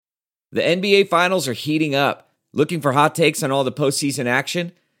The NBA Finals are heating up. Looking for hot takes on all the postseason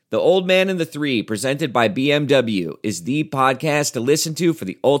action? The Old Man and the Three, presented by BMW, is the podcast to listen to for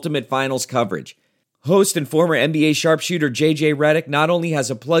the ultimate finals coverage. Host and former NBA sharpshooter JJ Redick not only has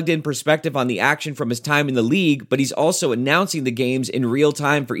a plugged-in perspective on the action from his time in the league, but he's also announcing the games in real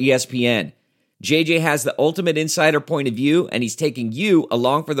time for ESPN. JJ has the ultimate insider point of view, and he's taking you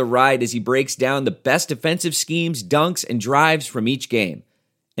along for the ride as he breaks down the best defensive schemes, dunks, and drives from each game.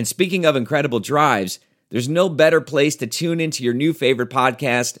 And speaking of incredible drives, there's no better place to tune into your new favorite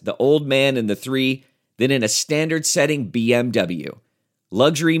podcast, The Old Man and the Three, than in a standard-setting BMW.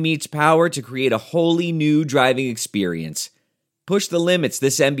 Luxury meets power to create a wholly new driving experience. Push the limits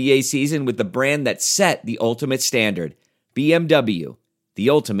this NBA season with the brand that set the ultimate standard, BMW, the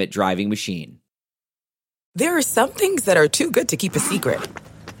ultimate driving machine. There are some things that are too good to keep a secret.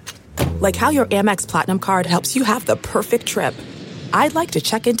 Like how your Amex Platinum card helps you have the perfect trip. I'd like to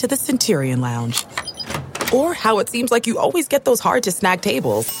check into the Centurion Lounge. Or how it seems like you always get those hard-to-snag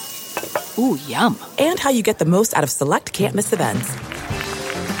tables. Ooh, yum. And how you get the most out of select can't-miss events.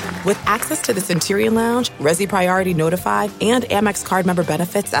 With access to the Centurion Lounge, Resi Priority Notified, and Amex card member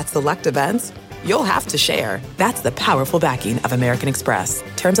benefits at select events, you'll have to share. That's the powerful backing of American Express.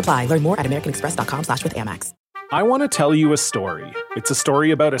 Terms apply. Learn more at americanexpress.com/withAmex. I want to tell you a story. It's a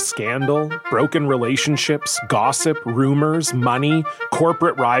story about a scandal, broken relationships, gossip, rumors, money,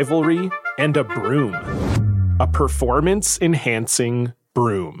 corporate rivalry, and a broom. A performance-enhancing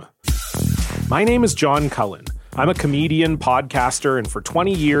broom. My name is John Cullen. I'm a comedian, podcaster, and for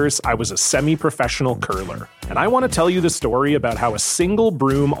 20 years, I was a semi-professional curler. And I want to tell you the story about how a single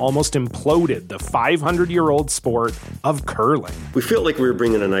broom almost imploded the 500-year-old sport of curling. We felt like we were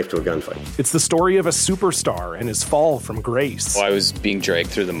bringing a knife to a gunfight. It's the story of a superstar and his fall from grace. Well, I was being dragged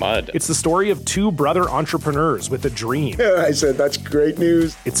through the mud. It's the story of two brother entrepreneurs with a dream. I said, that's great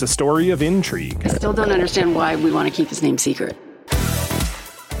news. It's a story of intrigue. I still don't understand why we want to keep his name secret.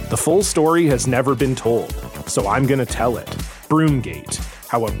 The full story has never been told, so I'm going to tell it. Broomgate,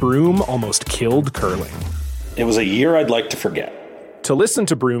 how a broom almost killed curling. It was a year I'd like to forget. To listen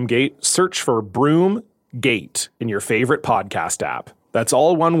to Broomgate, search for Broomgate in your favorite podcast app. That's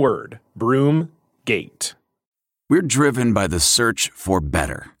all one word, Broomgate. We're driven by the search for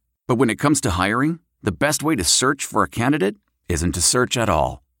better. But when it comes to hiring, the best way to search for a candidate isn't to search at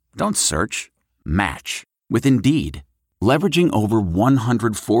all. Don't search, match with Indeed. Leveraging over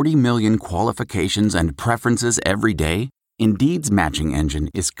 140 million qualifications and preferences every day, Indeed's matching engine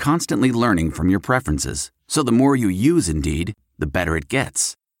is constantly learning from your preferences. So the more you use Indeed, the better it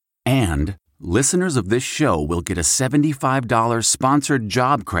gets. And listeners of this show will get a $75 sponsored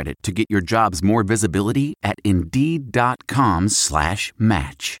job credit to get your jobs more visibility at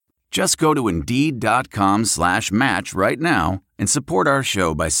Indeed.com/match. Just go to Indeed.com/match right now and support our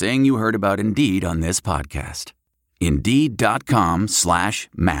show by saying you heard about Indeed on this podcast.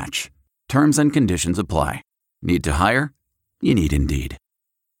 Indeed.com/match. Terms and conditions apply. Need to hire? You need Indeed.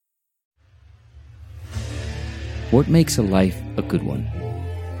 What makes a life a good one?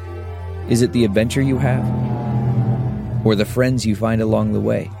 Is it the adventure you have? Or the friends you find along the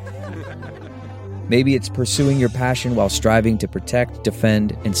way? Maybe it's pursuing your passion while striving to protect,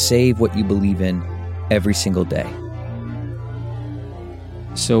 defend, and save what you believe in every single day.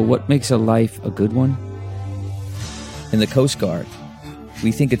 So what makes a life a good one? In the Coast Guard,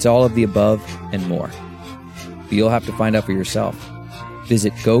 we think it's all of the above and more. But you'll have to find out for yourself.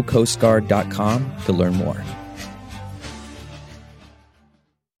 Visit gocoastguard.com to learn more.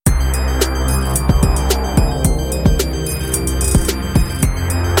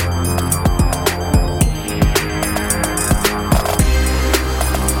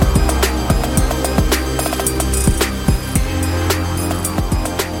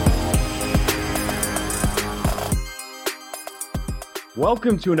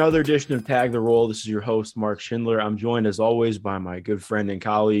 Welcome to another edition of Tag the Roll. This is your host, Mark Schindler. I'm joined, as always, by my good friend and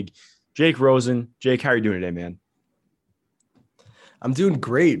colleague, Jake Rosen. Jake, how are you doing today, man? I'm doing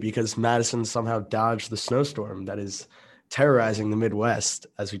great because Madison somehow dodged the snowstorm that is terrorizing the Midwest,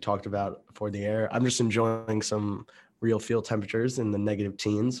 as we talked about before the air. I'm just enjoying some real field temperatures in the negative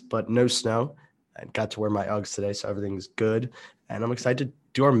teens, but no snow. I got to wear my Uggs today, so everything's good. And I'm excited to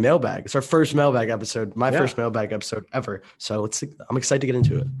do our mailbag. It's our first mailbag episode, first mailbag episode ever. So I'm excited to get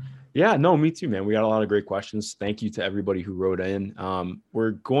into it. Yeah, no, me too, man. We got a lot of great questions. Thank you to everybody who wrote in.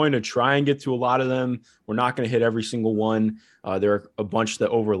 We're going to try and get to a lot of them. We're not going to hit every single one. There are a bunch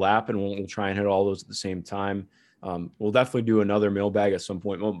that overlap, and we'll try and hit all those at the same time. We'll definitely do another mailbag at some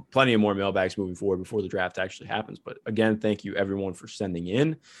point. Well, plenty of more mailbags moving forward before the draft actually happens. But again, thank you everyone for sending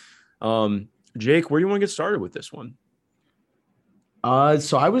in. Jake, where do you want to get started with this one?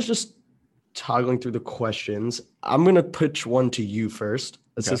 So I was just toggling through the questions. I'm going to pitch one to you first.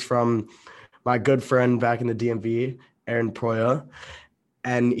 This is from my good friend back in the DMV, Aaron Proya.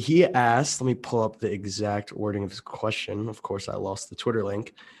 And he asked, let me pull up the exact wording of his question. Of course, I lost the Twitter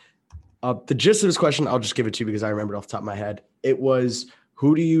link. The gist of his question, I'll just give it to you because I remember it off the top of my head. It was,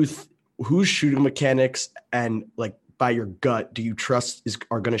 whose shooting mechanics and like by your gut do you trust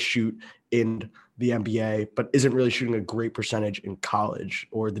are going to shoot in the NBA, but isn't really shooting a great percentage in college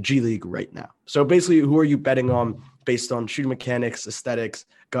or the G League right now? So basically, who are you betting on based on shooting mechanics, aesthetics,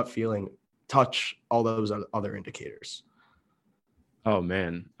 gut feeling, touch, all those other indicators? Oh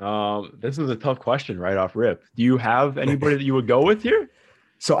man, this is a tough question right off rip. Do you have anybody that you would go with here?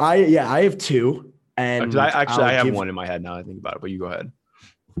 So I have two, and I have one in my head now I think about it, but you go ahead.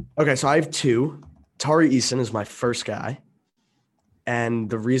 Okay, so I have two. Tari Eason is my first guy, and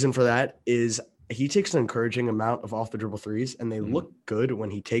the reason for that is he takes an encouraging amount of off the dribble threes, and they look good when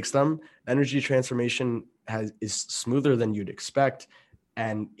he takes them. Energy transformation is smoother than you'd expect,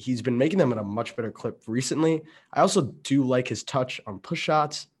 and he's been making them at a much better clip recently. I also do like his touch on push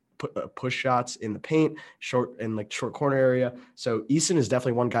shots in the paint, short corner area. So Eason is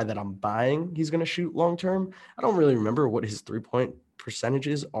definitely one guy that I'm buying. He's going to shoot long term. I don't really remember what his 3-point percentage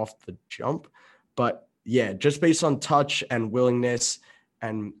is off the jump, but yeah, just based on touch and willingness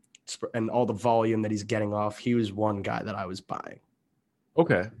and all the volume that he's getting off, he was one guy that I was buying.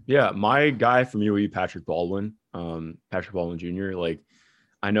 Okay. Yeah. My guy from UAE, Patrick Baldwin Jr. Like,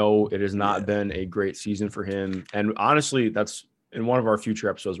 I know it has not been a great season for him. And honestly, that's in one of our future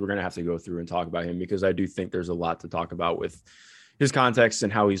episodes, we're going to have to go through and talk about him because I do think there's a lot to talk about with his context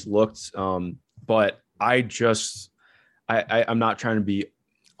and how he's looked. But I'm not trying to be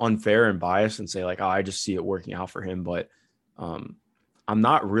unfair and biased and say like, oh, I just see it working out for him. But I'm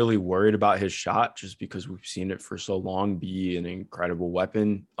not really worried about his shot just because we've seen it for so long be an incredible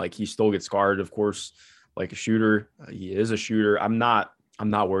weapon. Like, he still gets guarded, of course, like a shooter. He is a shooter. I'm not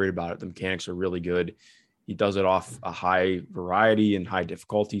worried about it. The mechanics are really good. He does it off a high variety and high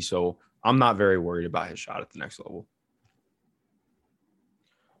difficulty. So I'm not very worried about his shot at the next level.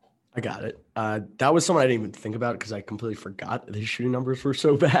 I got it. That was someone I didn't even think about because I completely forgot that his shooting numbers were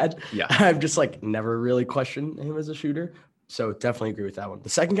so bad. Yeah. I've just never really questioned him as a shooter. So definitely agree with that one. The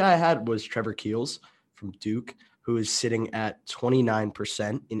second guy I had was Trevor Keels from Duke, who is sitting at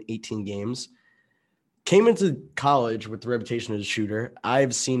 29% in 18 games. Came into college with the reputation as a shooter.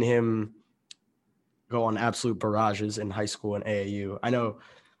 I've seen him go on absolute barrages in high school and AAU. I know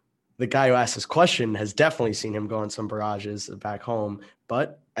the guy who asked this question has definitely seen him go on some barrages back home,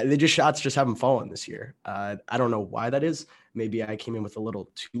 but shots just haven't fallen this year. I don't know why that is. Maybe I came in with a little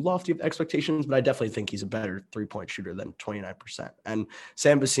too lofty of expectations, but I definitely think he's a better 3-point shooter than 29%. And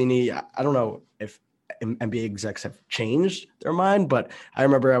Sam Vecini, I don't know if NBA execs have changed their mind, but I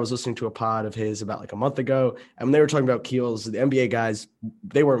remember I was listening to a pod of his about a month ago, and when they were talking about Keels, the NBA guys,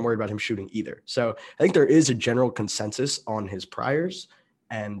 they weren't worried about him shooting either. So I think there is a general consensus on his priors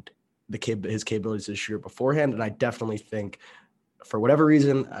and his capabilities as a shooter beforehand, and I definitely think for whatever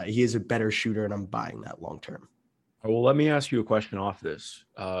reason, he is a better shooter, and I'm buying that long term. Well, let me ask you a question off this.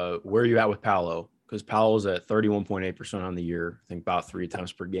 Where are you at with Paolo? Because Paolo's at 31.8% on the year, I think about 3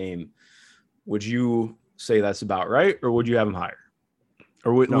 attempts per game. Would you say that's about right, or would you have him higher?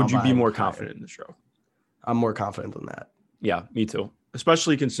 Or would you be more confident in the stroke? I'm more confident than that. Yeah, me too.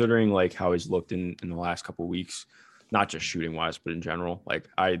 Especially considering how he's looked in the last couple of weeks, not just shooting wise, but in general.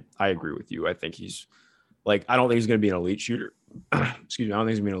 I agree with you. I think he's I don't think he's going to be an elite shooter. Excuse me. I don't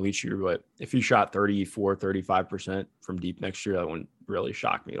think he's going to be an elite shooter, but if he shot 34, 35% from deep next year, that wouldn't really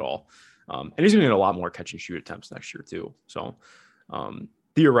shock me at all. And he's going to get a lot more catch and shoot attempts next year too. So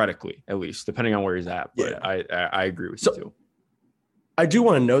theoretically, at least, depending on where he's at. But yeah. I agree with you too. I do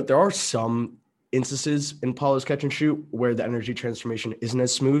want to note there are some instances in Paolo's catch and shoot where the energy transformation isn't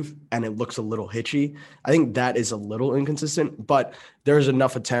as smooth and it looks a little hitchy. I think that is a little inconsistent, but there's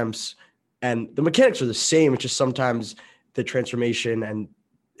enough attempts and the mechanics are the same. It's just sometimes the transformation and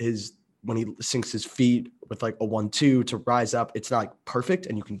when he sinks his feet with a 1-2 to rise up, it's not perfect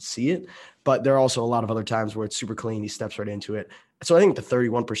and you can see it, but there are also a lot of other times where it's super clean. He steps right into it. So I think the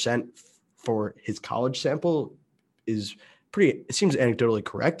 31% for his college sample is it seems anecdotally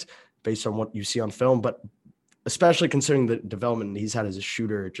correct based on what you see on film, but especially considering the development he's had as a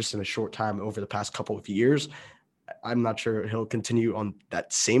shooter just in a short time over the past couple of years, I'm not sure he'll continue on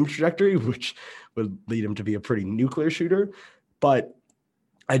that same trajectory, which would lead him to be a pretty nuclear shooter. But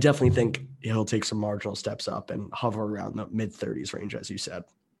I definitely think he'll take some marginal steps up and hover around the mid-30s range, as you said.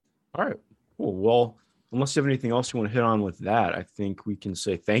 All right. Cool. Well, unless you have anything else you want to hit on with that, I think we can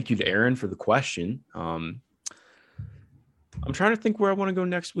say thank you to Aaron for the question. I'm trying to think where I want to go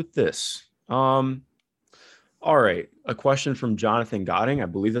next with this. All right. A question from Jonathan Godding. I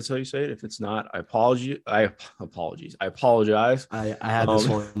believe that's how you say it. If it's not, I apologize. I apologize. I had this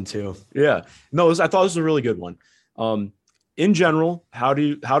one too. Yeah. No, I thought this was a really good one. In general, how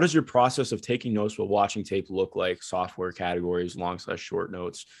does your process of taking notes while watching tape look like? Software categories, long/short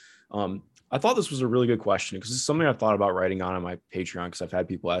notes. I thought this was a really good question because it's something I've thought about writing on my Patreon because I've had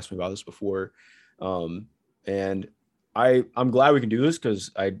people ask me about this before. And I'm glad we can do this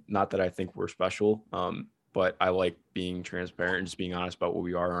because not that I think we're special, but I like being transparent and just being honest about what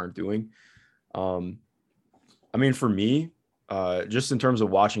we are and aren't doing. I mean, for me, just in terms of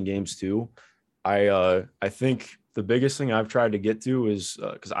watching games too, I think the biggest thing I've tried to get to is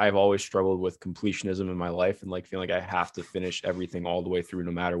because I've always struggled with completionism in my life and like feeling like I have to finish everything all the way through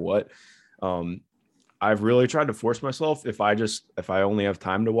no matter what. I've really tried to force myself. If I only have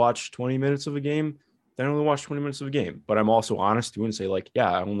time to watch 20 minutes of a game, then I only watch 20 minutes of a game. But I'm also honest too and say like, yeah,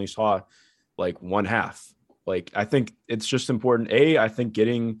 I only saw like one half. Like, I think it's just important. I think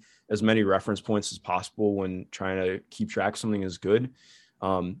getting as many reference points as possible when trying to keep track of something is good.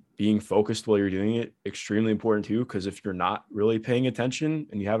 Being focused while you're doing it, extremely important too. Cause if you're not really paying attention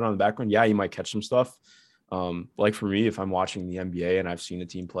and you have it on the background, yeah, you might catch some stuff. Like for me, if I'm watching the NBA and I've seen a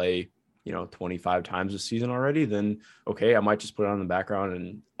team play, 25 times this season already, then okay, I might just put it on the background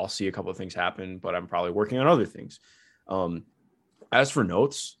and I'll see a couple of things happen, but I'm probably working on other things. As for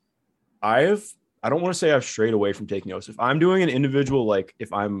notes, I don't want to say I've strayed away from taking notes. If I'm doing an individual, like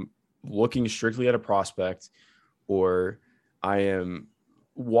if I'm looking strictly at a prospect or I am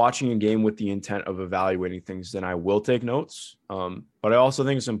watching a game with the intent of evaluating things, then I will take notes. But I also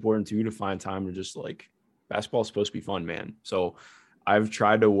think it's important too to find time to just like, basketball is supposed to be fun, man. So I've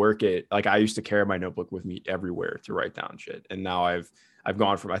tried to work it. Like I used to carry my notebook with me everywhere to write down shit. And now I've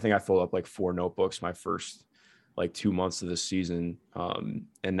gone from, I think I filled up like 4 notebooks my first like 2 months of this season. And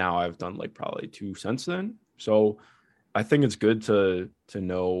now I've done like probably 2 since then. So I think it's good to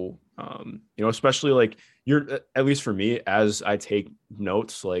know, especially like at least for me, as I take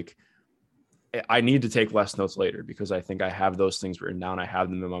notes, like I need to take less notes later because I think I have those things written down. I have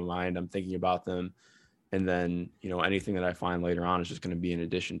them in my mind. I'm thinking about them. And then, anything that I find later on is just going to be in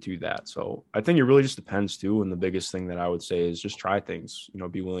addition to that. So I think it really just depends too. And the biggest thing that I would say is just try things,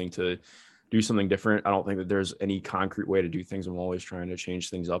 be willing to do something different. I don't think that there's any concrete way to do things. I'm always trying to change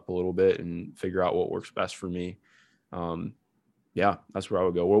things up a little bit and figure out what works best for me. Yeah, that's where I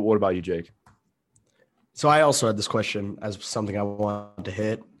would go. What about you, Jake? So I also had this question as something I wanted to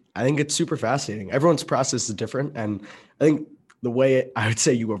hit. I think it's super fascinating. Everyone's process is different. And I think the way I would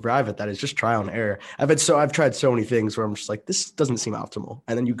say you arrive at that is just trial and error. I've tried so many things where I'm just like, this doesn't seem optimal.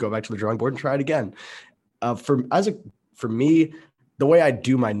 And then you go back to the drawing board and try it again. For me, the way I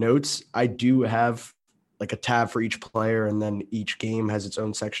do my notes, I do have like a tab for each player, and then each game has its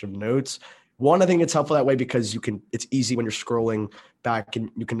own section of notes. One, I think it's helpful that way because it's easy when you're scrolling back and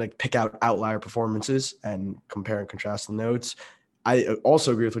you can like pick out outlier performances and compare and contrast the notes. I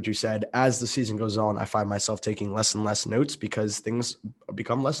also agree with what you said. As the season goes on, I find myself taking less and less notes because things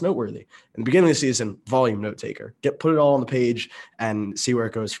become less noteworthy. In the beginning of the season, volume note taker, put it all on the page and see where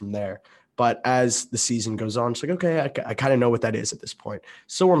it goes from there. But as the season goes on, it's like, okay, I kind of know what that is at this point.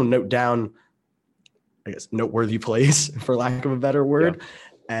 So want to note down, I guess, noteworthy plays, for lack of a better word,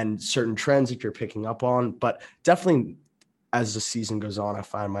 and certain trends that you're picking up on. But definitely as the season goes on, I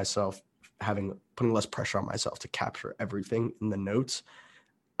find myself putting less pressure on myself to capture everything in the notes.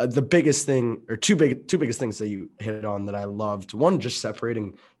 The biggest thing, or two biggest things that you hit on that I loved, one, just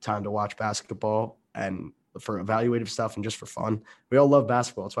separating time to watch basketball and for evaluative stuff and just for fun. We all love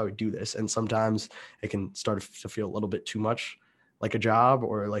basketball. That's why we do this. And sometimes it can start to feel a little bit too much like a job,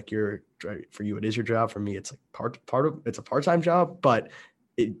 or like for you, it is your job. For me, it's like it's a part-time job, but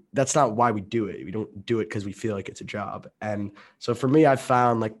that's not why we do it. We don't do it because we feel like it's a job. And so for me, I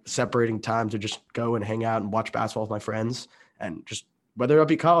found like separating time to just go and hang out and watch basketball with my friends, and just whether it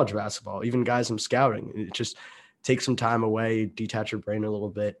be college basketball, even guys I'm scouting, it just take some time away, detach your brain a little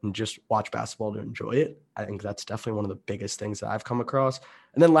bit, and just watch basketball to enjoy it. I think that's definitely one of the biggest things that I've come across.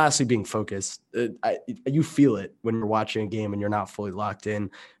 And then lastly, being focused. You feel it when you're watching a game and you're not fully locked in.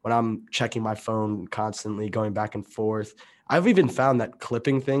 When I'm checking my phone constantly, going back and forth, I've even found that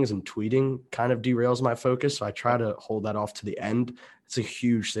clipping things and tweeting kind of derails my focus. So I try to hold that off to the end. It's a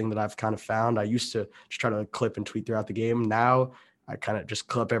huge thing that I've kind of found. I used to just try to clip and tweet throughout the game. Now I kind of just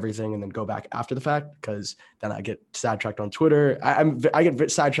clip everything and then go back after the fact, because then I get sidetracked on Twitter. I get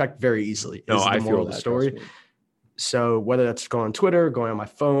sidetracked very easily. No, I feel the story. So whether that's going on Twitter, going on my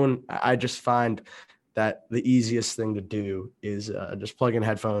phone, I just find that the easiest thing to do is just plug in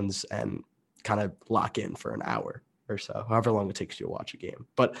headphones and kind of lock in for an hour or so, however long it takes you to watch a game.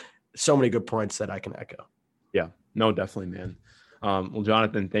 But so many good points that I can echo. Yeah, no, definitely, man. Well,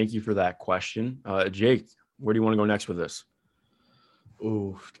 Jonathan, thank you for that question. Jake, where do you want to go next with this?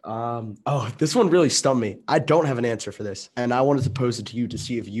 This one really stumped me. I don't have an answer for this, and I wanted to pose it to you to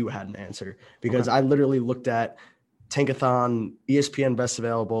see if you had an answer, because I literally looked at Tankathon, ESPN Best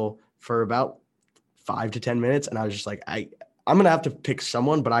Available for about 5 to 10 minutes, and I was just like, I'm gonna have to pick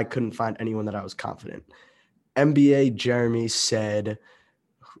someone, but I couldn't find anyone that I was confident. NBA Jeremy said,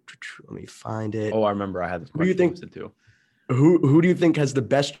 let me find it. Oh, I remember I had this question. Who do you think too? Who do you think has the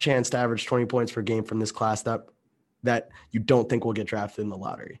best chance to average 20 points per game from this class that you don't think will get drafted in the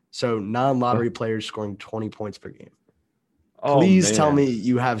lottery? So non-lottery players scoring 20 points per game. Please tell me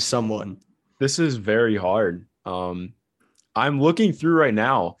you have someone. This is very hard. I'm looking through right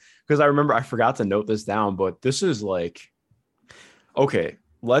now because I remember I forgot to note this down, but this is like, okay,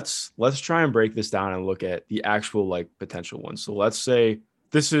 let's try and break this down and look at the actual like potential ones. So let's say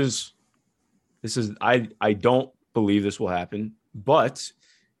this is I don't believe this will happen, but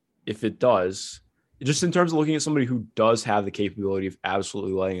if it does, just in terms of looking at somebody who does have the capability of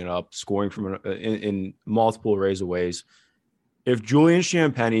absolutely lighting it up, scoring from in multiple arrays of ways, if Julian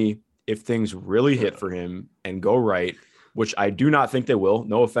Champagny, if things really hit for him and go right, which I do not think they will,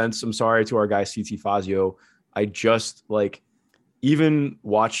 no offense, I'm sorry to our guy CT Fazio, I just like, even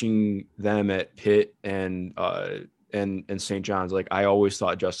watching them at Pitt and St. John's, like I always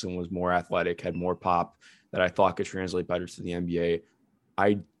thought Justin was more athletic, had more pop that I thought could translate better to the NBA.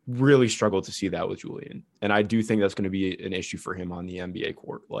 I really struggle to see that with Julian. And I do think that's going to be an issue for him on the NBA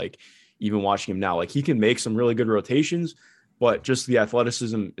court. Like even watching him now, like he can make some really good rotations, but just the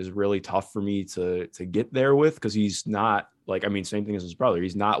athleticism is really tough for me to get there with, because he's not like, I mean, same thing as his brother.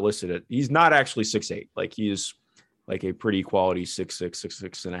 He's not he's not actually 6'8". Like he's like a pretty quality 6'6",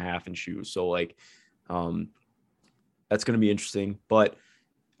 6'6.5" in shoes. So like that's going to be interesting. But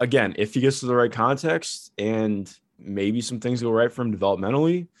again, if he gets to the right context and maybe some things go right for him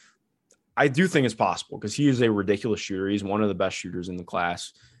developmentally, I do think it's possible, because he is a ridiculous shooter. He's one of the best shooters in the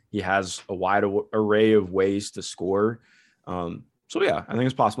class. He has a wide array of ways to score. So yeah, I think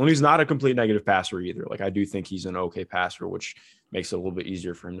it's possible. And he's not a complete negative passer either. Like I do think he's an okay passer, which makes it a little bit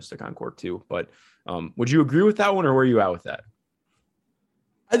easier for him to stick on court too. But would you agree with that one, or where are you at with that?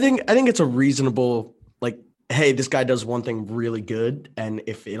 I think it's a reasonable, like, hey, this guy does one thing really good, and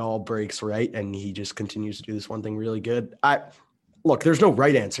if it all breaks right and he just continues to do this one thing really good, look, there's no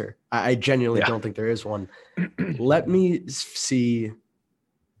right answer. I genuinely don't think there is one. Let me see.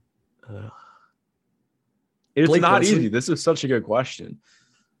 It's Blake not Wesley? easy. This is such a good question.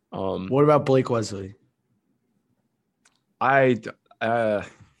 What about Blake Wesley?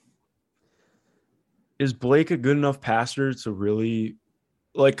 Is Blake a good enough passer to really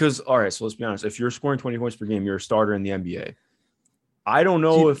like, because all right, so let's be honest. If you're scoring 20 points per game, you're a starter in the NBA. I don't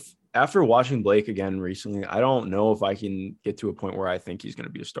know if after watching Blake again recently, I don't know if I can get to a point where I think he's going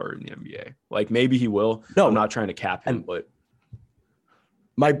to be a starter in the NBA. Like maybe he will. No, I'm not trying to cap him, but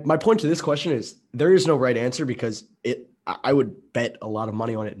my point to this question is there is no right answer, because I would bet a lot of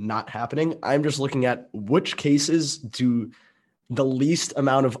money on it not happening. I'm just looking at which cases do the least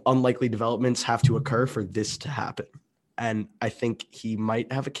amount of unlikely developments have to occur for this to happen. And I think he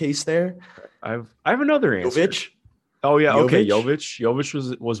might have a case there. I have another answer. Jovic? Oh yeah, okay.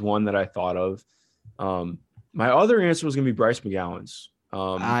 Jovic was one that I thought of. My other answer was gonna be Bryce McGowan's.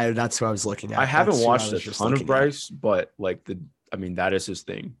 That's what I was looking at. I haven't watched a ton of Bryce, but like that is his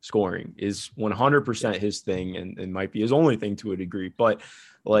thing. Scoring is 100% his thing, and might be his only thing to a degree. But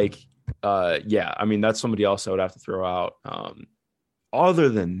like, yeah, I mean that's somebody else I would have to throw out. Other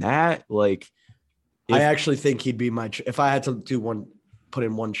than that, like. I actually think he'd be if I had to put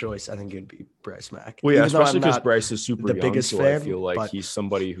in one choice, I think it'd be Bryce Mack. Well, yeah, especially because Bryce is super the young, biggest so fan, I feel like he's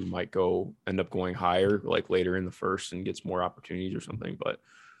somebody who might end up going higher, like later in the first, and gets more opportunities or something. But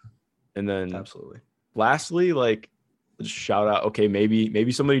and then absolutely, lastly, like just shout out, okay,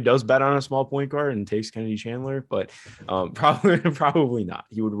 maybe somebody does bet on a small point guard and takes Kennedy Chandler, but probably not.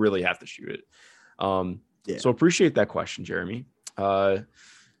 He would really have to shoot it. So appreciate that question, Jeremy.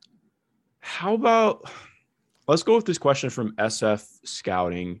 How about let's go with this question from SF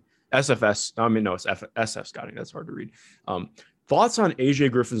Scouting. SFS. I mean, no, it's SF Scouting. That's hard to read. Thoughts on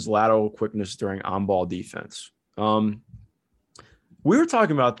AJ Griffin's lateral quickness during on-ball defense? We were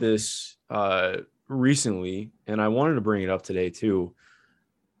talking about this recently, and I wanted to bring it up today too.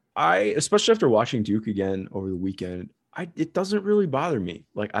 Especially after watching Duke again over the weekend, it doesn't really bother me.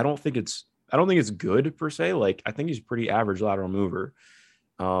 Like, I don't think it's good per se. Like, I think he's a pretty average lateral mover.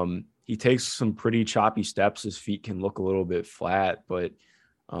 He takes some pretty choppy steps. His feet can look a little bit flat, but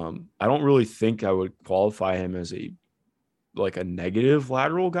I don't really think I would qualify him as a like a negative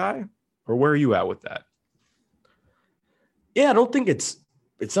lateral guy, or where are you at with that? Yeah, I don't think it's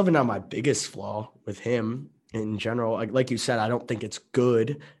definitely not my biggest flaw with him in general. Like you said, I don't think it's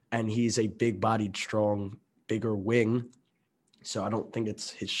good, and he's a big-bodied, strong, bigger wing, so I don't think it's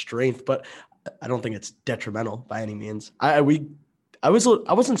his strength, but I don't think it's detrimental by any means. I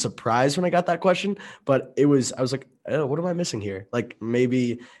wasn't surprised when I got that question, but I was like, oh, what am I missing here? Like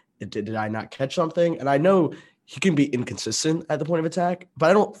maybe did I not catch something? And I know he can be inconsistent at the point of attack, but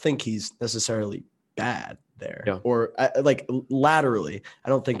I don't think he's necessarily bad there. Yeah. Or like laterally, I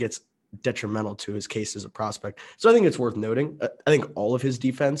don't think it's detrimental to his case as a prospect. So I think it's worth noting. I think all of his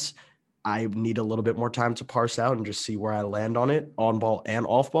defense, I need a little bit more time to parse out and just see where I land on it, on ball and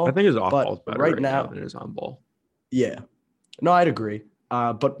off ball. I think his off ball is better right now than his on ball. Yeah. No, I'd agree.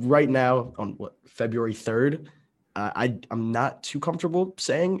 But right now, on February 3rd, I'm not too comfortable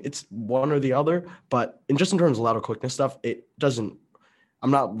saying it's one or the other. But in terms of lateral quickness stuff, it doesn't.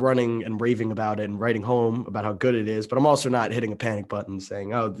 I'm not running and raving about it and writing home about how good it is. But I'm also not hitting a panic button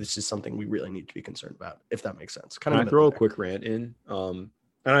saying, "Oh, this is something we really need to be concerned about." If that makes sense. Can I throw a quick rant in? And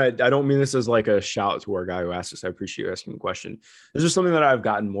I don't mean this as like a shout to our guy who asked us. I appreciate you asking the question. This is something that I've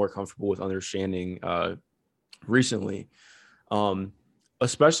gotten more comfortable with understanding recently.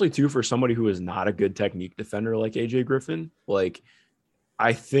 Especially too for somebody who is not a good technique defender like AJ Griffin. Like,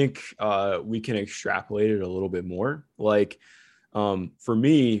 I think we can extrapolate it a little bit more. Like, for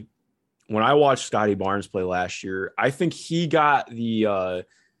me, when I watched Scotty Barnes play last year, I think he got the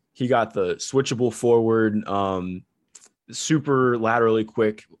switchable forward, super laterally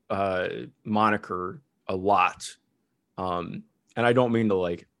quick moniker a lot. And I don't mean to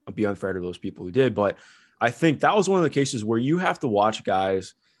like be unfair to those people who did, but I think that was one of the cases where you have to watch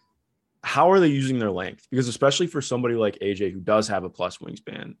guys, how are they using their length? Because especially for somebody like AJ, who does have a plus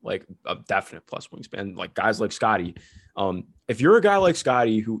wingspan, like a definite plus wingspan, like guys like Scotty, if you're a guy like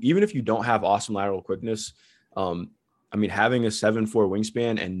Scotty, who, even if you don't have awesome lateral quickness, I mean, having a 7'4"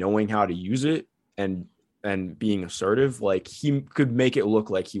 wingspan and knowing how to use it and being assertive, like he could make it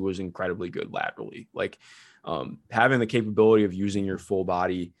look like he was incredibly good laterally. Like having the capability of using your full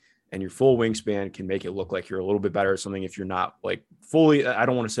body and your full wingspan can make it look like you're a little bit better at something if you're not like fully. I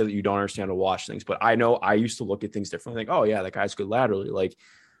don't want to say that you don't understand how to watch things, but I know I used to look at things differently. Like, oh yeah, that guy's good laterally. Like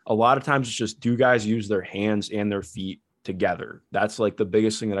a lot of times it's just, do guys use their hands and their feet together? That's like the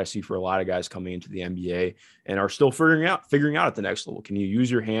biggest thing that I see for a lot of guys coming into the NBA and are still figuring out at the next level. Can you use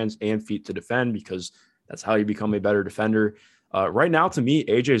your hands and feet to defend? Because that's how you become a better defender. Right now, to me,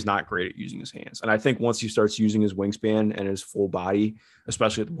 AJ is not great at using his hands. And I think once he starts using his wingspan and his full body,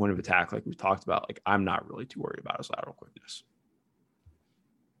 especially at the point of attack, like we've talked about, like I'm not really too worried about his lateral quickness.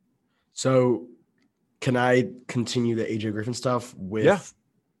 So can I continue the AJ Griffin stuff with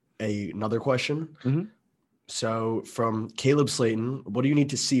another question? Mm-hmm. So from Caleb Slayton, what do you need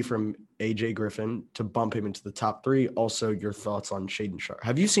to see from AJ Griffin to bump him into the top 3? Also, your thoughts on Shaedon Sharpe.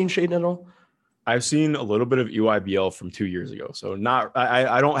 Have you seen Shaedon at all? I've seen a little bit of EYBL from 2 years ago. So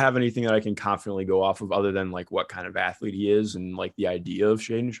I don't have anything that I can confidently go off of other than like what kind of athlete he is and like the idea of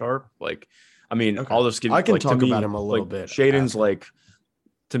Shaedon Sharpe. Like, I mean, okay. I'll just give I can like, talk about him a little bit. Shaedon's like,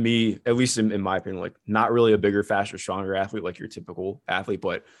 to me, at least in my opinion, like not really a bigger, faster, stronger athlete like your typical athlete,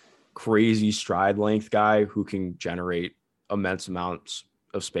 but crazy stride length guy who can generate immense amounts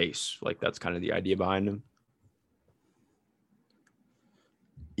of space. Like that's kind of the idea behind him.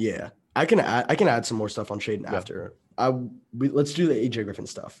 Yeah. I can add some more stuff on Shaedon after. Let's do the AJ Griffin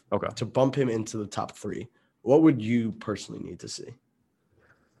stuff. Okay. To bump him into the top 3, what would you personally need to see?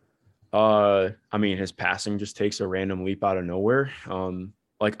 I mean, his passing just takes a random leap out of nowhere.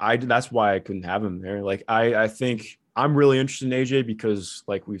 That's why I couldn't have him there. Like I think I'm really interested in AJ because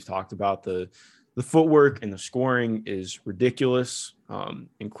like we've talked about, the footwork and the scoring is ridiculous.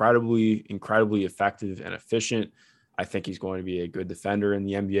 Incredibly effective and efficient. I think he's going to be a good defender in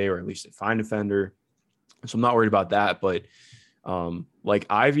the NBA, or at least a fine defender. So I'm not worried about that. But like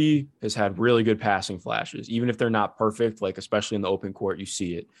Ivy has had really good passing flashes, even if they're not perfect, like especially in the open court, you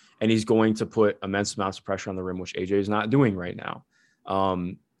see it. And he's going to put immense amounts of pressure on the rim, which AJ is not doing right now.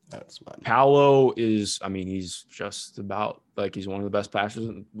 That's fine. Paolo is, I mean, he's just about like, he's one of the best passers,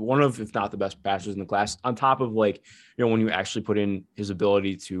 if not the best passers in the class, on top of like, you know, when you actually put in his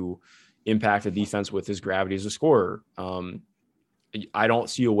ability to impact the defense with his gravity as a scorer. I don't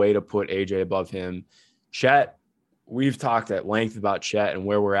see a way to put AJ above him. Chet, we've talked at length about Chet and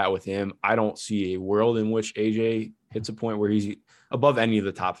where we're at with him. I don't see a world in which AJ hits a point where he's above any of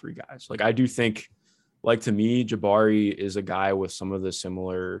the top 3 guys. Like I do think, like to me, Jabari is a guy with some of the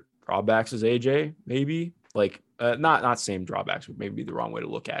similar drawbacks as AJ, maybe like not same drawbacks would maybe be the wrong way to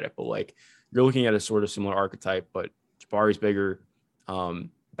look at it, but like you're looking at a sort of similar archetype, but Jabari's bigger,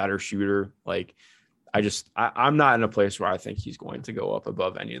 better shooter. Like, I'm not in a place where I think he's going to go up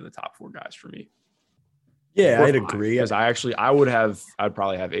above any of the top 4 guys for me. Yeah, I'd agree. Because I'd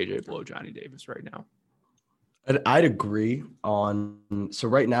probably have AJ below Johnny Davis right now. I'd agree on. So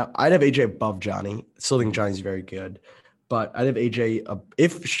right now, I'd have AJ above Johnny. Still think Johnny's very good, but I'd have AJ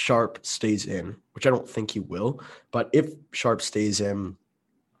if Sharp stays in, which I don't think he will. But if Sharp stays in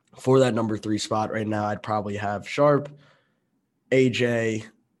for that number 3 spot right now, I'd probably have Sharp, AJ,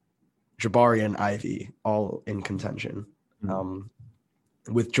 Jabari, and Ivy all in contention.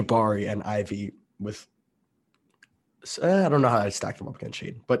 With Jabari and Ivy with. I don't know how I stacked them up against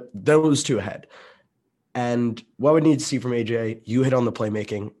Shade, but those 2 ahead. And what we need to see from AJ, you hit on the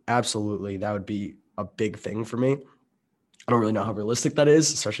playmaking. Absolutely. That would be a big thing for me. I don't really know how realistic that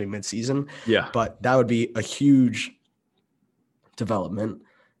is, especially mid-season. Yeah. But that would be a huge development.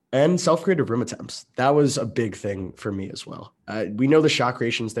 And self-created rim attempts. That was a big thing for me as well. We know the shot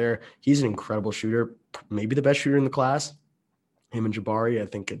creation's there. He's an incredible shooter, maybe the best shooter in the class. Him and Jabari, I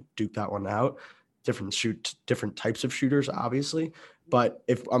think, could duke that one out. Different types of shooters, obviously. But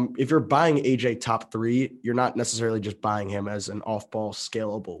if you're buying AJ top 3, you're not necessarily just buying him as an off-ball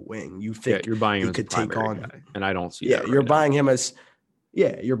scalable wing. You think you're buying him he could take on, guy, and I don't see that. You're buying him as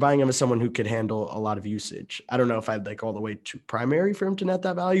someone who could handle a lot of usage. I don't know if I'd like all the way to primary for him to net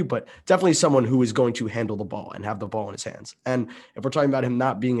that value, but definitely someone who is going to handle the ball and have the ball in his hands. And if we're talking about him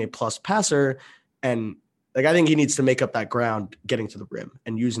not being a plus passer, and like I think he needs to make up that ground getting to the rim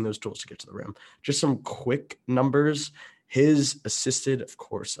and using those tools to get to the rim. Just some quick numbers. His assisted, of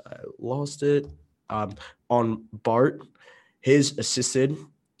course, I lost it, on Bart. His assisted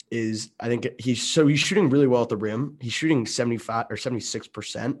is, I think he's shooting really well at the rim. He's shooting 75 or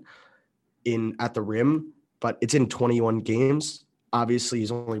 76% at the rim, but it's in 21 games. Obviously,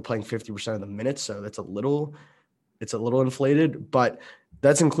 he's only playing 50% of the minutes, so it's a little inflated, but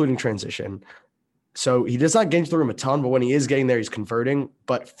that's including transition. So he does not get into the room a ton, but when he is getting there, he's converting.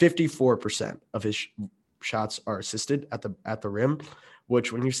 But 54% of his shots are assisted at the rim,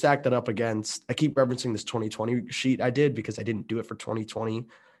 which when you stack that up against, I keep referencing this 2020 sheet I did because I didn't do it for 2020,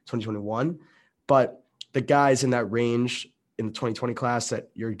 2021. But the guys in that range in the 2020 class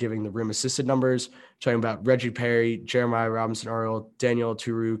that you're giving the rim assisted numbers, talking about Reggie Perry, Jeremiah Robinson-Earl, Daniel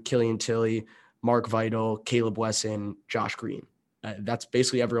Turu, Killian Tilly, Mark Vital, Caleb Wesson, Josh Green. That's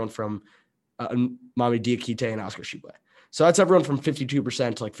basically everyone from Mami Diakite and Oscar Tshiebwe. So that's everyone from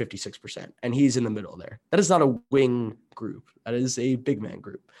 52% to like 56%. And he's in the middle there. That is not a wing group. That is a big man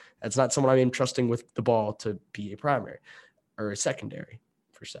group. That's not someone I'm entrusting with the ball to be a primary or a secondary,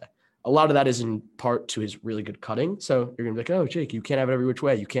 per se. A lot of that is in part to his really good cutting. So you're going to be like, oh, Jake, you can't have it every which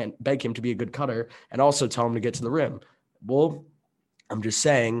way. You can't beg him to be a good cutter and also tell him to get to the rim. Well, I'm just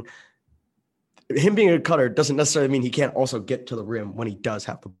saying him being a cutter doesn't necessarily mean he can't also get to the rim when he does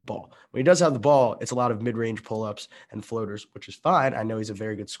have the ball. When he does have the ball, it's a lot of mid-range pull-ups and floaters, which is fine. I know he's a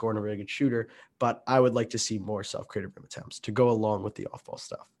very good scorer and a really good shooter, but I would like to see more self-created rim attempts to go along with the off-ball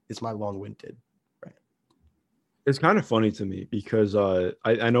stuff. It's my long-winded rant. It's kind of funny to me because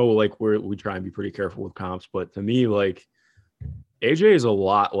I know like we try and be pretty careful with comps, but to me, like AJ is a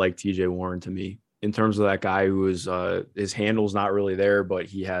lot like TJ Warren to me. In terms of that guy who is his handle's not really there, but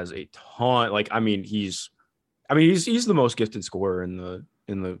he has a ton. Like, he's the most gifted scorer in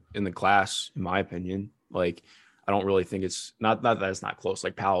the class, in my opinion. Like, I don't really think it's not that it's not close.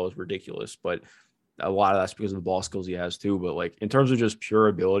 Like, Powell is ridiculous, but a lot of that's because of the ball skills he has too. But like in terms of just pure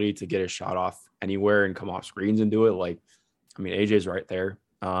ability to get a shot off anywhere and come off screens and do it, like, AJ's right there.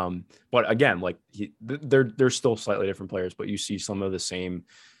 But again, like they're still slightly different players, but you see some of the same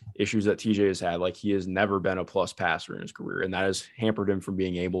issues that TJ has had. Like, he has never been a plus passer in his career, and that has hampered him from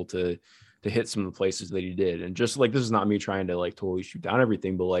being able to hit some of the places that he did. And just like, this is not me trying to like totally shoot down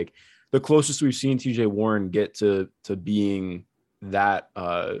everything, but like the closest we've seen TJ Warren get to being that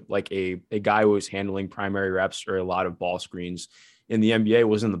like a guy who was handling primary reps or a lot of ball screens in the NBA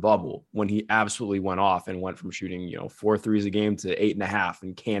was in the bubble, when he absolutely went off and went from shooting 4 threes a game to 8.5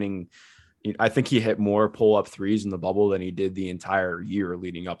 and canning. I think he hit more pull-up threes in the bubble than he did the entire year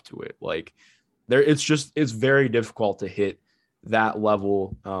leading up to it. Like, it's very difficult to hit that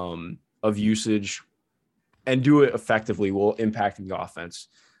level of usage and do it effectively while impacting the offense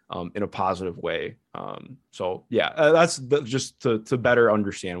in a positive way. So yeah, that's just to better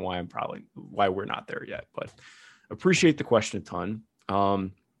understand why we're not there yet, but appreciate the question a ton.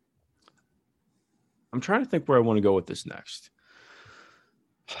 I'm trying to think where I want to go with this next.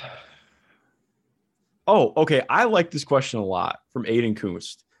 Oh, okay. I like this question a lot from Aiden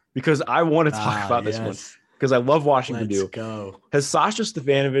Kunst because I want to talk about this one. because I love watching Let's Purdue. go. Has Sasha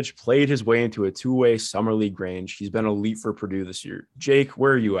Stefanovic played his way into a two-way summer league range? He's been elite for Purdue this year. Jake,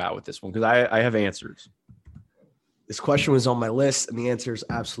 where are you at with this one? Because I have answers. This question was on my list, and the answer is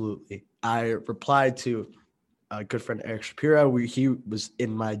absolutely. I replied to a good friend, Eric Shapiro. He was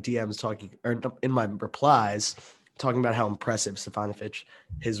in my DMs talking, or in my replies, talking about how impressive Stefanovic,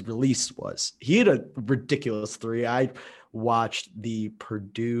 his release was. He had a ridiculous three. I watched the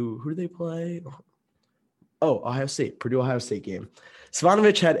Purdue, who did they play? Oh, Ohio State, Purdue-Ohio State game.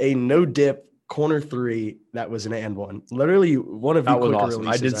 Stefanovic had a no-dip corner three that was an and one. Literally one of the quicker awesome.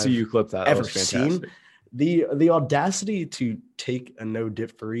 I did see you clip that. That was fantastic. Seen. The audacity to take a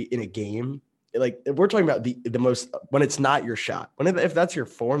no-dip three in a game, like we're talking about the most when it's not your shot. If that's your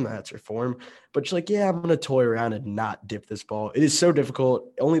form, that's your form. But you're like, yeah, I'm gonna toy around and not dip this ball. It is so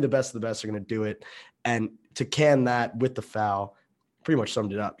difficult. Only the best of the best are gonna do it. And to can that with the foul, pretty much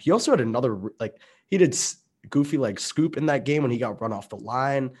summed it up. He also had another he did goofy scoop in that game when he got run off the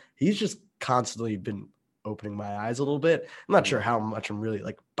line. He's just constantly been opening my eyes a little bit. I'm not sure how much I'm really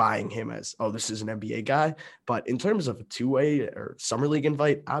buying him as, oh, this is an NBA guy. But in terms of a two-way or summer league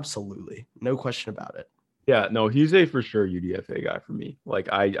invite, absolutely. No question about it. Yeah, no, he's a for sure UDFA guy for me.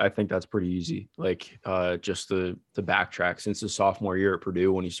 I think that's pretty easy. Just the backtrack since his sophomore year at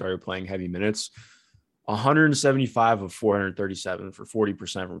Purdue when he started playing heavy minutes, 175 of 437 for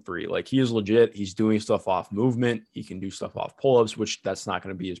 40% from three. He is legit. He's doing stuff off movement. He can do stuff off pull-ups, which that's not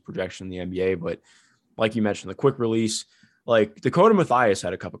going to be his projection in the NBA. But like you mentioned, the quick release, Dakota Mathias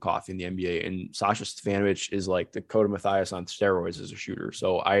had a cup of coffee in the NBA, and Sasha Stefanovic is Dakota Mathias on steroids as a shooter.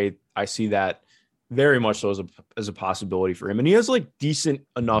 So I see that very much so as a possibility for him. And he has decent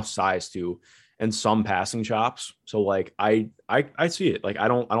enough size too, and some passing chops. So I see it. I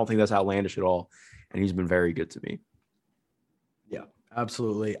don't think that's outlandish at all. And he's been very good to me. Yeah,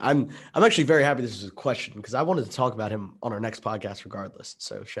 absolutely. I'm actually very happy this is a question because I wanted to talk about him on our next podcast regardless.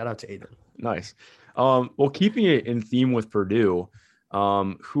 So shout out to Aiden. Nice. Well, keeping it in theme with Purdue,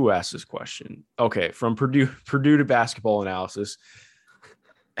 who asked this question? Okay, from Purdue to basketball analysis.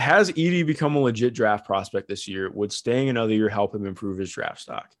 Has Edey become a legit draft prospect this year? Would staying another year help him improve his draft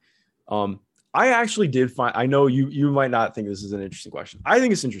stock? I actually did find, I know you might not think this is an interesting question. I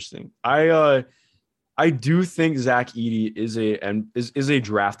think it's interesting. I do think Zach Edey is a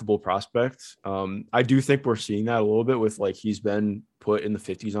draftable prospect. I do think we're seeing that a little bit with he's been put in the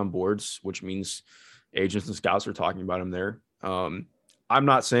 50s on boards, which means agents and scouts are talking about him there. I'm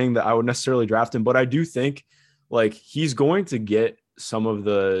not saying that I would necessarily draft him, but I do think he's going to get some of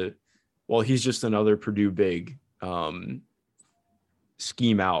he's just another Purdue big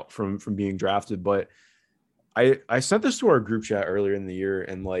scheme out from being drafted. But I sent this to our group chat earlier in the year,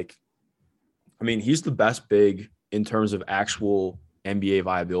 and he's the best big in terms of actual NBA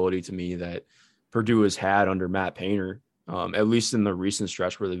viability to me that Purdue has had under Matt Painter, at least in the recent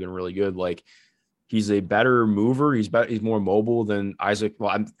stretch where they've been really good. He's a better mover. He's more mobile than Isaac.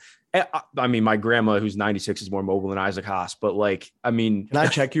 Well, my grandma who's 96 is more mobile than Isaac Haas, but can I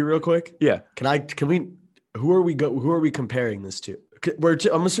check you real quick? Yeah. Who are we comparing this to?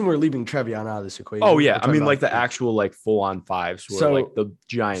 I'm assuming we're leaving Trevion out of this equation. Oh yeah. The actual full on fives. So the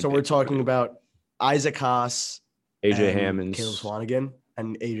giant. So we're talking about Isaac Haas, AJ Hammonds, Caleb Swanigan,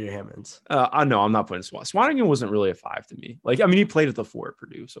 and AJ Hammonds. No, I'm not putting Swanigan wasn't really a five to me. He played at the four at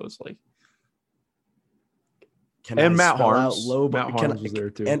Purdue, so it's Matt Harms. Matt Harms was there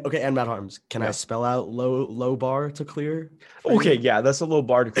too. And Matt Harms. Can I spell out low bar to clear? Okay, yeah, that's a low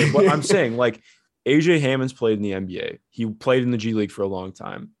bar to clear. But I'm saying AJ Hammonds played in the NBA. He played in the G League for a long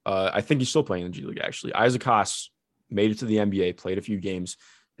time. I think he's still playing in the G League actually. Isaac Haas made it to the NBA, played a few games,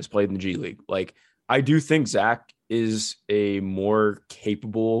 has played in the G League. I do think Zach is a more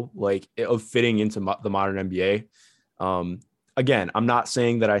capable of fitting into the modern NBA. Again, I'm not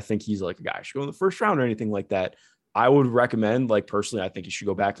saying that I think he's a guy who should go in the first round or anything like that. I would recommend, personally, I think he should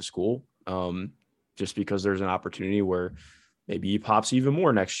go back to school just because there's an opportunity where maybe he pops even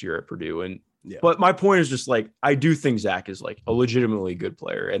more next year at Purdue. But my point is just I do think Zach is a legitimately good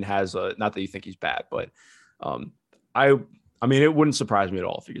player and has not that you think he's bad, but it wouldn't surprise me at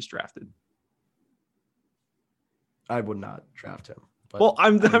all if he gets drafted. I would not draft him. Well,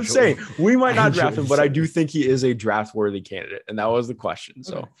 I'm saying we might not draft him, but I do think he is a draft worthy candidate. And that was the question.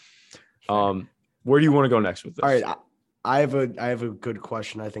 So, where do you want to go next with this? All right. I have a good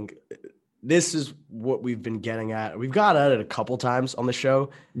question. I think this is what we've been getting at. We've got at it a couple times on the show.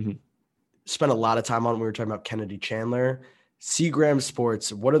 Mm-hmm. Spent a lot of time on when we were talking about Kennedy Chandler. Seagram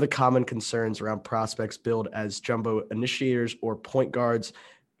Sports, what are the common concerns around prospects billed as jumbo initiators or point guards,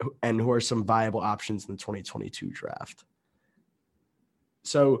 and who are some viable options in the 2022 draft?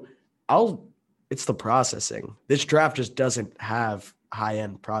 So I'll it's the processing. This draft just doesn't have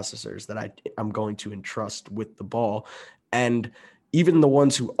high-end processors that I'm going to entrust with the ball. And even the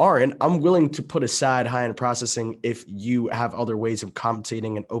ones who aren't, I'm willing to put aside high-end processing if you have other ways of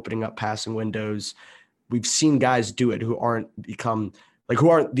compensating and opening up passing windows. We've seen guys do it who aren't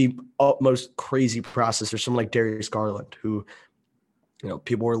the utmost crazy processors. Someone like Darius Garland, who,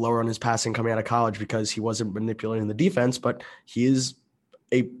 people were lower on his passing coming out of college because he wasn't manipulating the defense, but he is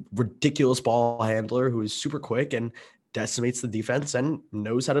a ridiculous ball handler who is super quick and decimates the defense and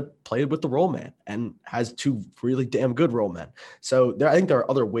knows how to play with the roll man and has two really damn good roll men. So I think there are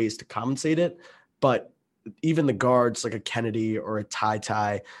other ways to compensate it, but even the guards like a Kennedy or a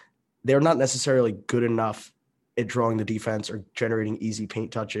Ty, they're not necessarily good enough at drawing the defense or generating easy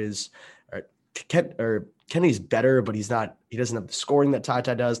paint touches. Or Kenny's better, but he doesn't have the scoring that Ty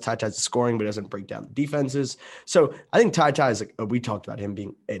does. Ty has the scoring, but doesn't break down the defenses. So I think Ty is we talked about him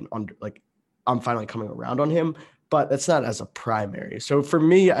being I'm finally coming around on him, but that's not as a primary. So for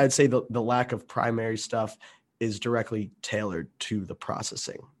me, I'd say the lack of primary stuff is directly tailored to the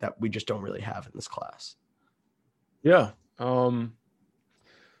processing that we just don't really have in this class. Yeah.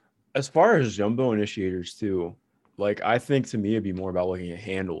 As far as jumbo initiators too, I think to me, it'd be more about looking at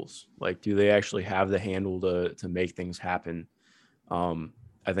handles. Do they actually have the handle to make things happen?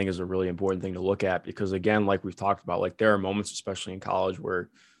 I think is a really important thing to look at because, again, like we've talked about, there are moments, especially in college, where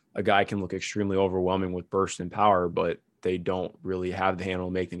a guy can look extremely overwhelming with burst and power, but they don't really have the handle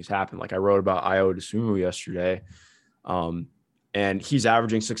to make things happen. I wrote about Ayo Dosunmu yesterday, and he's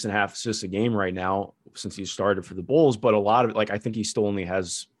averaging 6.5 assists a game right now since he started for the Bulls. But a lot of I think he still only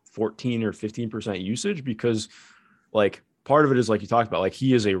has 14 or 15% usage because part of it is like you talked about,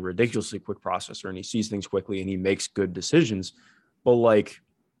 he is a ridiculously quick processor and he sees things quickly and he makes good decisions. But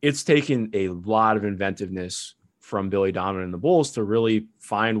it's taken a lot of inventiveness from Billy Donovan and the Bulls to really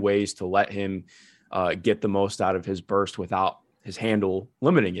find ways to let him get the most out of his burst without his handle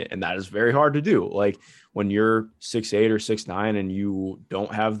limiting it. And that is very hard to do. When you're 6'8" or 6'9" and you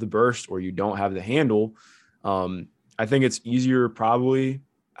don't have the burst or you don't have the handle, I think it's easier probably.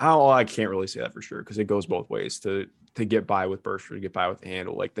 I can't really say that for sure because it goes both ways to get by with burst or to get by with the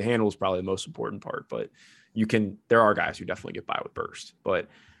handle. The handle is probably the most important part, but there are guys who definitely get by with burst. But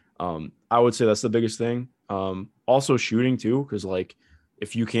I would say that's the biggest thing. Also shooting too, because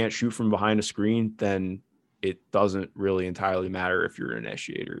if you can't shoot from behind a screen, then it doesn't really entirely matter if you're an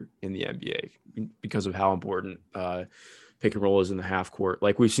initiator in the NBA because of how important pick and roll is in the half court.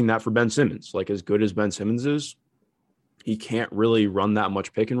 We've seen that for Ben Simmons. As good as Ben Simmons is, he can't really run that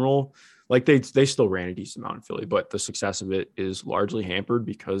much pick and roll. They still ran a decent amount in Philly, but the success of it is largely hampered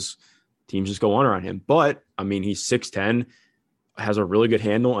because teams just go under on him. But he's 6'10", has a really good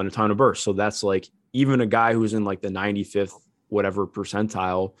handle and a ton of burst. So that's even a guy who's in the 95th whatever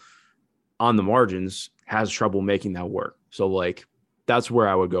percentile on the margins has trouble making that work. So that's where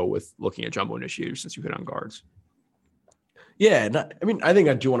I would go with looking at jumbo initiators since you hit on guards. Yeah. I think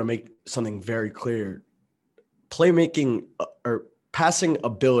I do want to make something very clear. Playmaking or passing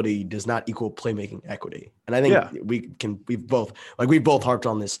ability does not equal playmaking equity. And I think we've both harped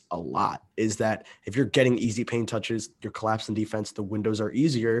on this a lot, is that if you're getting easy paint touches, you're collapsing defense, the windows are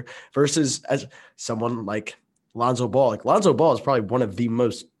easier versus as someone like Lonzo Ball. Lonzo Ball is probably one of the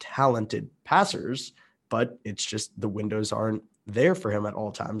most talented passers, but it's just the windows aren't there for him at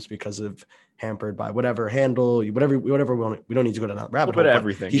all times because of hampered by whatever handle, whatever we want. We don't need to go down that rabbit hole.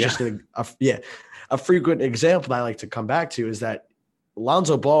 Everything. He's just a frequent example that I like to come back to is that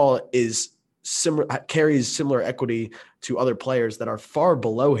Lonzo Ball carries similar equity to other players that are far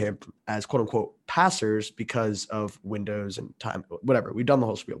below him as quote unquote passers because of windows and time, whatever. We've done the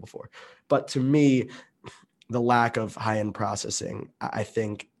whole spiel before. But to me, the lack of high-end processing, I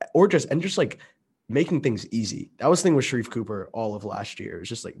think, or just making things easy. That was the thing with Sharif Cooper all of last year. It's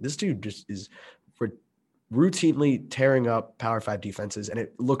just this dude just is routinely tearing up Power 5 defenses, and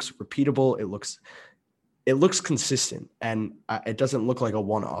it looks repeatable. It looks consistent, and it doesn't look like a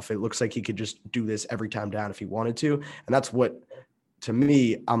one-off. It looks like he could just do this every time down if he wanted to, and that's what, to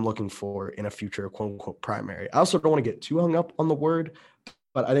me, I'm looking for in a future quote-unquote primary. I also don't want to get too hung up on the word,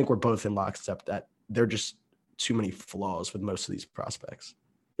 but I think we're both in lockstep that they're just too many flaws with most of these prospects.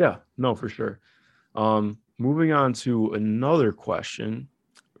 Yeah, no, for sure. Moving on to another question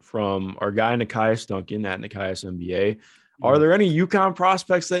from our guy Nikias Duncan at Nikias NBA. Are there any UConn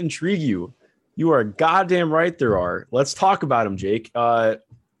prospects that intrigue you? You are goddamn right there are. Let's talk about them, Jake.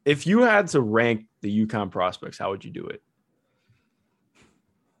 If you had to rank the UConn prospects, how would you do it?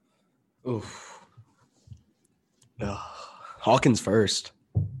 Oof. Hawkins first,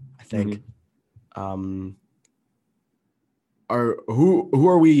 I think. who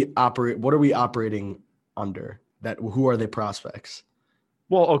are we what are we operating under? That who are they prospects?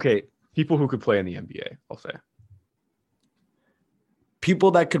 Well, okay, people who could play in the NBA, I'll say.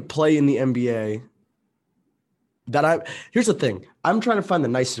 People that could play in the NBA. Here's the thing. I'm trying to find the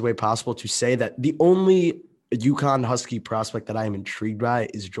nicest way possible to say that the only UConn Husky prospect that I am intrigued by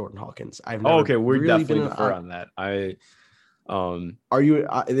is Jordan Hawkins. I've never Okay, we're really definitely been differ on that. Are you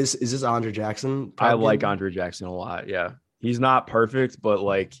is this Andre Jackson? I like Andre Jackson a lot. Yeah. He's not perfect, but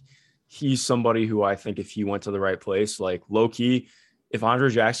like he's somebody who I think if he went to the right place, like low key, if Andre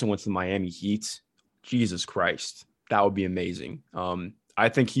Jackson went to the Miami Heat, Jesus Christ, that would be amazing. I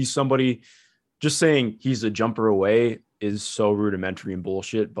think he's somebody, just saying he's a jumper away is so rudimentary and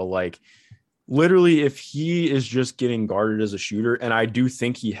bullshit, but like literally if he is just getting guarded as a shooter, and I do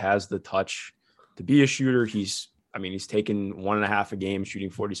think he has the touch to be a shooter, he's taken 1.5 a game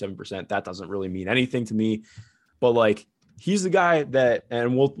shooting 47%. That doesn't really mean anything to me, but like he's the guy that,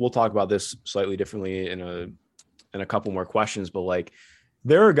 and we'll talk about this slightly differently in a couple more questions, but like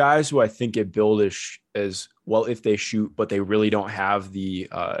there are guys who I think get billed as well if they shoot, but they really don't have the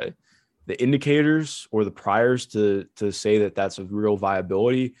indicators or the priors to say that that's a real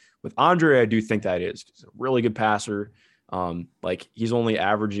viability. With Andre, I do think that is. He's a really good passer. Like he's only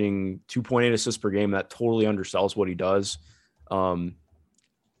averaging 2.8 assists per game. That totally undersells what he does.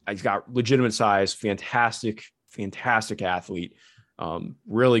 He's got legitimate size, fantastic athlete,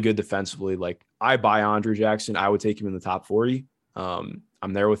 really good defensively. Like I buy Andre Jackson. I would take him in the top 40.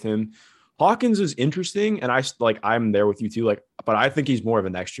 I'm there with him. Hawkins is interesting, and I'm there with you too. Like, but I think he's more of a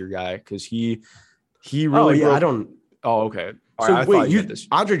next year guy because he really. I don't. Oh, okay. All so right, wait,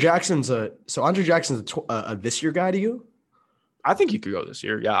 Andre Jackson's a this year guy to you? I think he could go this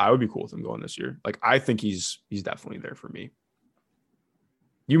year. Yeah, I would be cool with him going this year. Like, I think he's definitely there for me.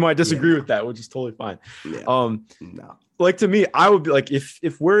 You might disagree with that, which is totally fine. Yeah. No. Like to me, I would be like,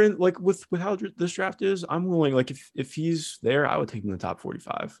 if we're in like with how this draft is, I'm willing. Like if he's there, I would take him in the top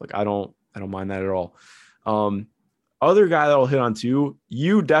 45. Like I don't mind that at all. Other guy that I'll hit on too.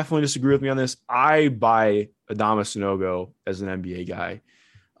 You definitely disagree with me on this. I buy Adama Sanogo as an NBA guy.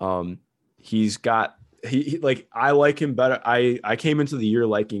 He's got I like him better. I came into the year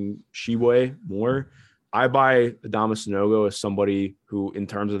liking Sheway more. I buy Adama Sanogo as somebody who, in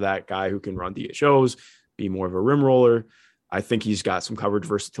terms of that guy who can run DHOs, be more of a rim roller. I think he's got some coverage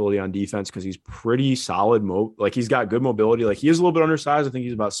versatility on defense because he's pretty solid. He's got good mobility. Like he is a little bit undersized. I think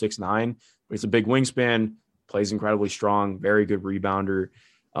he's about 6'9", but he's a big wingspan, plays incredibly strong, very good rebounder.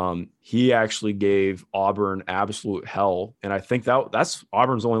 He actually gave Auburn absolute hell. And I think that's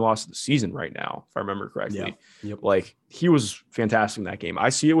Auburn's only loss of the season right now, if I remember correctly. Yeah. Yep. Like he was fantastic in that game. I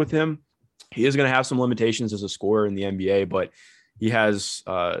see it with him. He is going to have some limitations as a scorer in the NBA, but he has,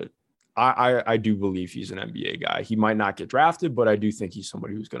 I do believe he's an NBA guy. He might not get drafted, but I do think he's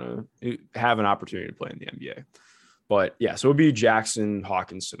somebody who's going to have an opportunity to play in the NBA. But yeah, so it would be Jackson,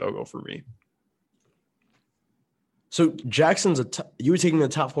 Hawkins, Sanogo for me. So Jackson's you were taking the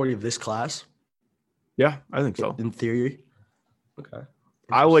top 40 of this class? Yeah, I think so. In theory. Okay.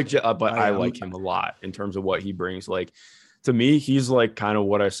 I like him a lot in terms of what he brings. Like to me, he's like kind of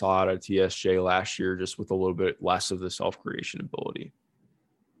what I saw out of TSJ last year, just with a little bit less of the self-creation ability.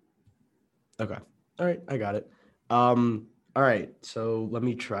 Okay. All right. I got it. All right. So let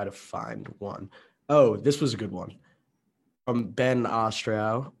me try to find one. Oh, this was a good one. Ben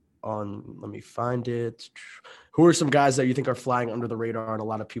Ostrow let me find it. Who are some guys that you think are flying under the radar on a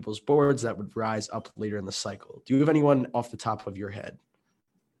lot of people's boards that would rise up later in the cycle? Do you have anyone off the top of your head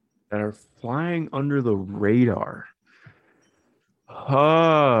that are flying under the radar?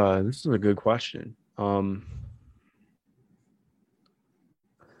 This is a good question. I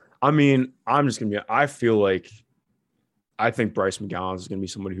think Bryce McGowan is going to be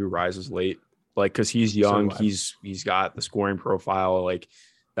somebody who rises late, like, cause he's young. He's got the scoring profile. Like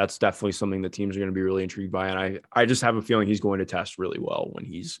that's definitely something that teams are going to be really intrigued by. And I just have a feeling he's going to test really well when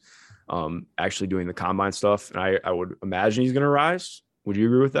he's actually doing the combine stuff. And I would imagine he's going to rise. Would you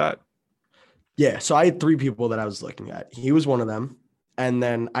agree with that? Yeah. So I had 3 people that I was looking at. He was one of them. And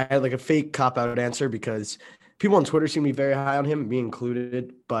then I had like a fake cop-out answer because people on Twitter seem to be very high on him, me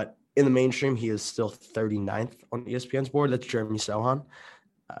included. But in the mainstream, he is still 39th on ESPN's board. That's Jeremy Sohan.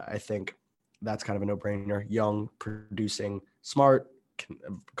 I think that's kind of a no-brainer. Young, producing, smart,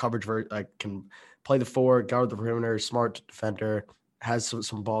 can play the 4, guard the perimeter, smart defender, has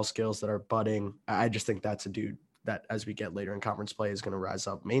some ball skills that are budding. I just think that's a dude that, as we get later in conference play, is going to rise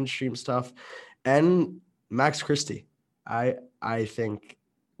up mainstream stuff. And Max Christie, I think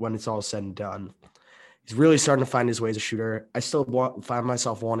when it's all said and done, he's He's really starting to find his way as a shooter. I still find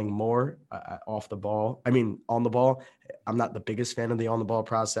myself wanting more off the ball. I mean, on the ball. I'm not the biggest fan of the on the ball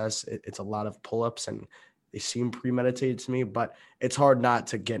process. It's a lot of pull-ups and they seem premeditated to me, but it's hard not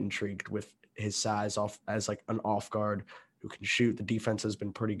to get intrigued with his size off as like an off guard who can shoot. The defense has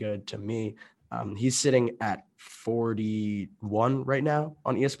been pretty good to me. He's sitting at 41 right now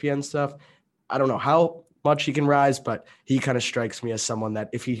on ESPN stuff. I don't know how much he can rise, but he kind of strikes me as someone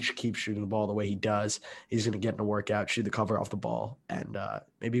that if he keeps shooting the ball the way he does, he's going to get in a workout, shoot the cover off the ball, and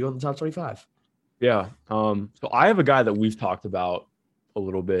maybe go in the top 25. Yeah. So I have a guy that we've talked about a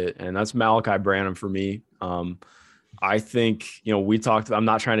little bit, and that's Malachi Branham for me. I think, I'm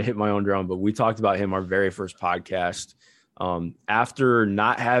not trying to hit my own drum, but we talked about him our very first podcast. After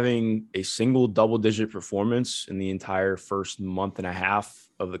not having a single double-digit performance in the entire first month and a half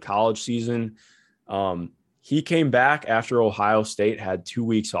of the college season, he came back after Ohio State had 2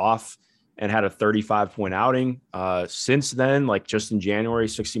 weeks off and had a 35-point outing. Since then, like just in January,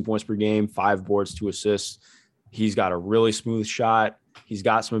 16 points per game, 5 boards, 2 assists. He's got a really smooth shot. He's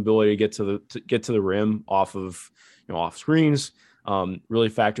got some ability to get to the rim off of, off screens. Really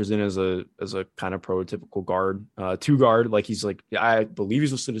factors in as a kind of prototypical guard, 2 guard. Like I believe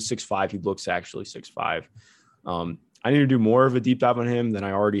he's listed as 6'5". He looks actually 6'5". I need to do more of a deep dive on him than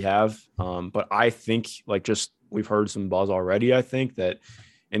I already have. But I think we've heard some buzz already. I think that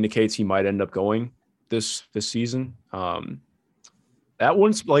indicates he might end up going this season. That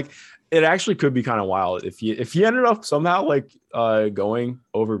one's it actually could be kind of wild if he ended up somehow going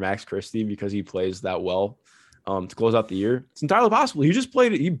over Max Christie because he plays that well to close out the year. It's entirely possible.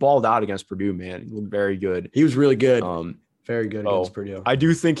 He balled out against Purdue, man. He looked very good. He was really good. Very good against Purdue. I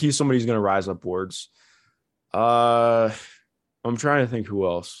do think he's somebody who's going to rise up boards. I'm trying to think who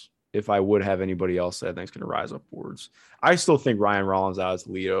else, if I would have anybody else that I think is going to rise up boards. I still think Ryan Rollins out of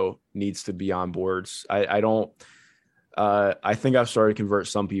Toledo needs to be on boards. I think I've started to convert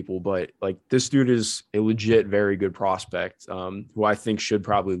some people, but this dude is a legit, very good prospect who I think should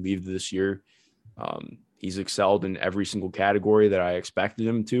probably leave this year. He's excelled in every single category that I expected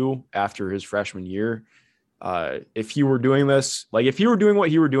him to after his freshman year. If he were doing this, if he were doing what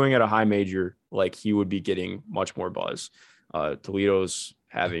he were doing at a high major, he would be getting much more buzz. Toledo's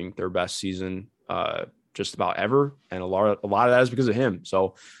having their best season just about ever, and a lot of that is because of him.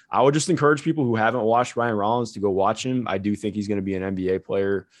 So I would just encourage people who haven't watched Ryan Rollins to go watch him. I do think he's going to be an NBA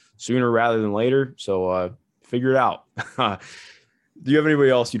player sooner rather than later. So figure it out. Do you have anybody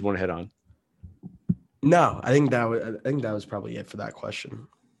else you'd want to hit on? No, I think that was probably it for that question.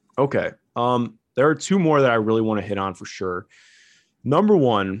 Okay. There are 2 more that I really want to hit on for sure. Number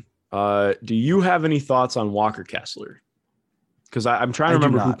 1, do you have any thoughts on Walker Kessler? Because I'm trying to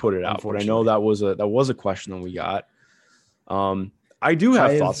remember who put it out, but I know that was a question that we got. I do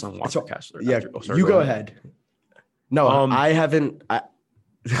have thoughts on Walker Kessler. Yeah, you go ahead. No, I haven't.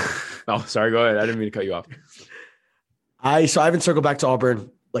 Oh, sorry. Go ahead. I didn't mean to cut you off. I haven't circled back to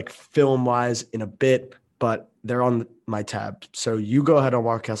Auburn film wise in a bit, but they're on my tab. So you go ahead on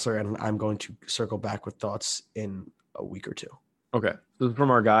Walker Kessler, and I'm going to circle back with thoughts in a week or 2. Okay. This is from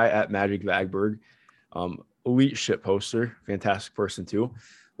our guy at Magic Vagberg. Elite shit poster, fantastic person too.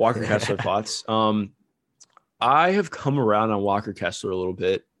 Walker Kessler thoughts. I have come around on Walker Kessler a little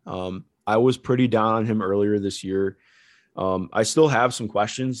bit. I was pretty down on him earlier this year. I still have some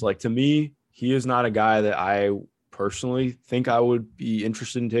questions. To me, he is not a guy that I personally think I would be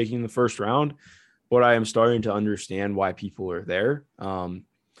interested in taking in the first round, but I am starting to understand why people are there.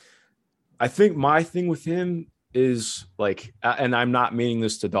 I think my thing with him is and I'm not meaning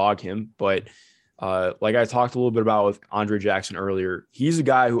this to dog him, but I talked a little bit about with Andre Jackson earlier, he's a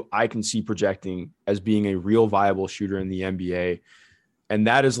guy who I can see projecting as being a real viable shooter in the NBA. And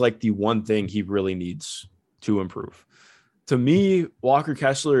that is the one thing he really needs to improve. To me, Walker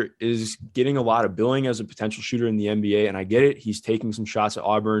Kessler is getting a lot of billing as a potential shooter in the NBA. And I get it. He's taking some shots at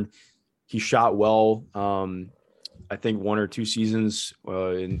Auburn. He shot well, I think 1 or 2 seasons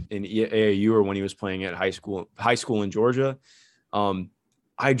in AAU or when he was playing at high school in Georgia.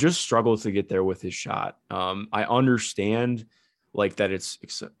 I just struggle to get there with his shot. I understand that it's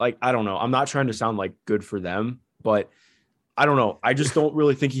I don't know. I'm not trying to sound good for them, but I don't know. I just don't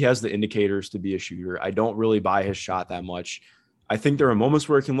really think he has the indicators to be a shooter. I don't really buy his shot that much. I think there are moments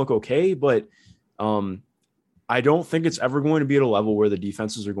where it can look okay, but I don't think it's ever going to be at a level where the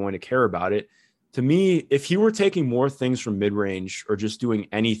defenses are going to care about it. To me, if he were taking more things from mid-range or just doing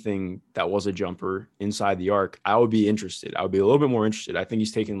anything that was a jumper inside the arc, I would be interested. I would be a little bit more interested. I think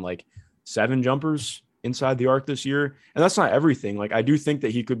he's taken 7 jumpers inside the arc this year. And that's not everything. I do think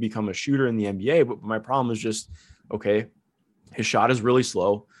that he could become a shooter in the NBA, but my problem is just, okay, his shot is really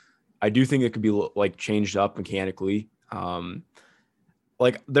slow. I do think it could be like changed up mechanically.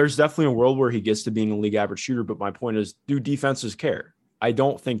 Like there's definitely a world where he gets to being a league average shooter, but my point is, do defenses care? I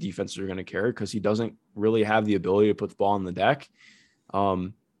don't think defenses are going to care because he doesn't really have the ability to put the ball on the deck.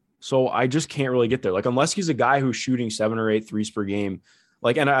 So I just can't really get there. Like, unless he's a guy who's shooting 7 or 8 threes per game,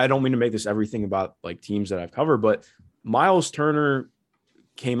 like, and I don't mean to make this everything about like teams that I've covered, but Miles Turner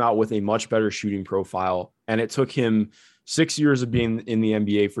came out with a much better shooting profile, and it took him 6 years of being in the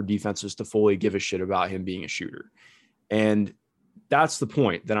NBA for defenses to fully give a shit about him being a shooter. And that's the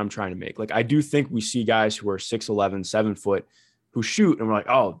point that I'm trying to make. Like, I do think we see guys who are 6'11", 7 foot who shoot, and we're like,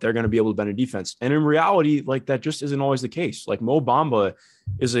 oh, they're going to be able to bend a defense. And in reality, like, that just isn't always the case. Like, Mo Bamba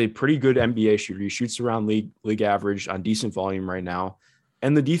is a pretty good NBA shooter. He shoots around league average on decent volume right now.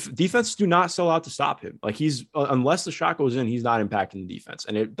 And the defenses do not sell out to stop him. Like, he's unless the shot goes in, he's not impacting the defense,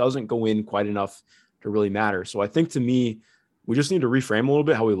 and it doesn't go in quite enough to really matter. So I think, to me, we just need to reframe a little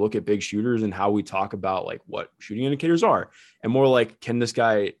bit how we look at big shooters and how we talk about like what shooting indicators are, and more like, can this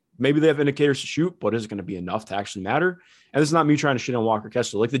guy, maybe they have indicators to shoot, but is it going to be enough to actually matter? And this is not me trying to shit on Walker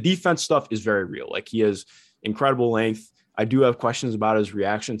Kessler. Like, the defense stuff is very real. Like, he has incredible length. I do have questions about his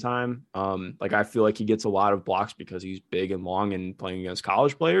reaction time. Like, I feel like he gets a lot of blocks because he's big and long and playing against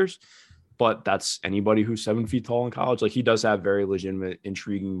college players, but that's anybody who's 7 feet tall in college. Like, he does have very legitimate,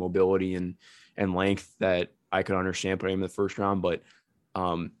 intriguing mobility and length that I could understand putting him in the first round. But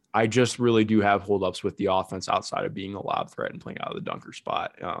I just really do have holdups with the offense outside of being a lob threat and playing out of the dunker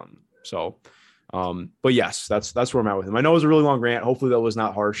spot. But yes, that's where I'm at with him. I know it was a really long rant. Hopefully that was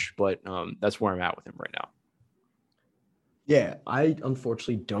not harsh, but that's where I'm at with him right now. Yeah, I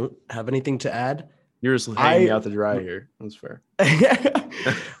unfortunately don't have anything to add. You're just hanging out to dry here. That's fair.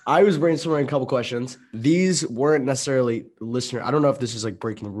 I was brainstorming a couple questions. These weren't necessarily listener. I don't know if this is like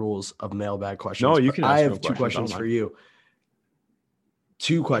breaking the rules of mailbag questions. No, you can. I have two questions for you.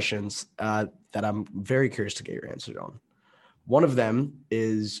 Two questions that I'm very curious to get your answer on. One of them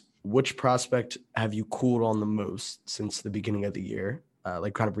is, which prospect have you cooled on the most since the beginning of the year?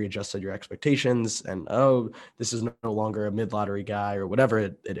 Like, kind of readjusted your expectations and, oh, this is no longer a mid-lottery guy or whatever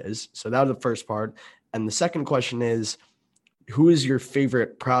it is. So that was the first part. And the second question is, who is your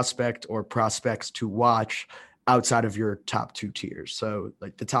favorite prospect or prospects to watch outside of your top 2 tiers? So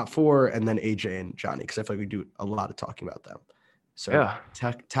like the top 4 and then AJ and Johnny, because I feel like we do a lot of talking about them. So yeah,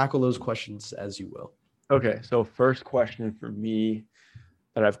 tackle those questions as you will. Okay. So first question for me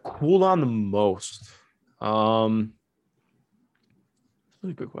that I've cooled on the most. That's a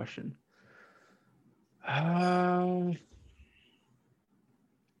really good question.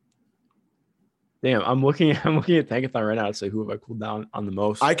 Damn, I'm looking at Tankathon right now to say who have I cooled down on the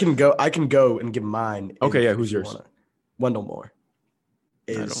most. I can go and give mine. Okay, yeah, who's yours? Wendell Moore.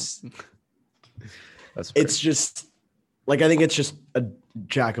 That's fair. It's just like, I think it's just a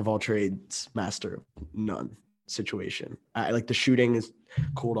jack of all trades, master of none situation. I like the shooting is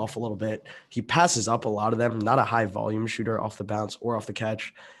cooled off a little bit. He passes up a lot of them, not a high volume shooter off the bounce or off the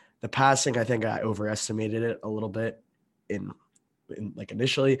catch. The passing, I think I overestimated it a little bit in like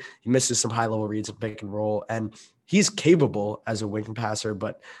initially. He misses some high level reads and pick and roll, and he's capable as a wing passer,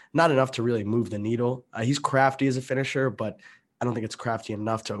 but not enough to really move the needle. He's crafty as a finisher, but I don't think it's crafty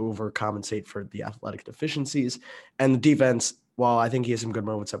enough to overcompensate for the athletic deficiencies. And the defense, while I think he has some good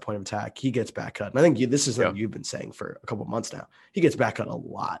moments at point of attack, he gets back cut. And I think this is something you've been saying for a couple of months now. He gets back cut a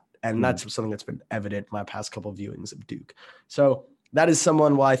lot. And that's something that's been evident in my past couple of viewings of Duke. So that is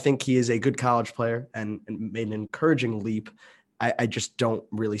someone, while I think he is a good college player and made an encouraging leap, I just don't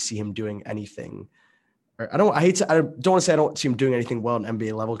really see him doing anything. I don't want to say I don't see him doing anything well at an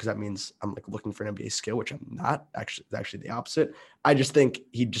NBA level, because that means I'm like looking for an NBA skill, which I'm not. Actually, it's actually the opposite. I just think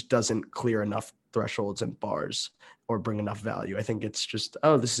he just doesn't clear enough thresholds and bars or bring enough value. I think it's just,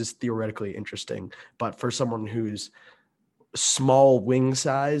 oh, this is theoretically interesting, but for someone who's small wing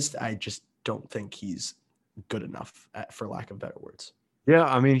sized, I just don't think he's good enough, for lack of better words. Yeah,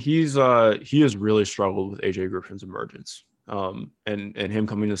 I mean, he has really struggled with AJ Griffin's emergence. And him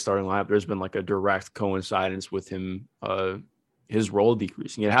coming to the starting lineup, there's been like a direct coincidence with him, his role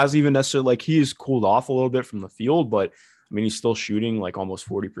decreasing. It hasn't even necessarily, like, he's cooled off a little bit from the field, but I mean, he's still shooting like almost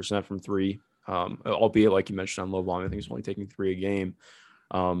 40% from 3, albeit, like you mentioned, on low volume. I think he's only taking 3 a game.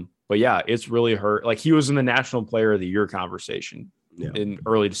 But yeah, it's really hurt. Like, he was in the National Player of the Year conversation in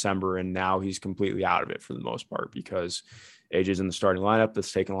early December, and now he's completely out of it for the most part because AJ's in the starting lineup.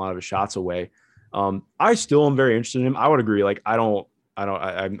 That's taking a lot of his shots away. I still am very interested in him. I would agree. Like, I'm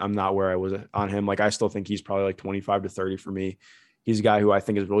not where I was on him. Like, I still think he's probably like 25 to 30 for me. He's a guy who I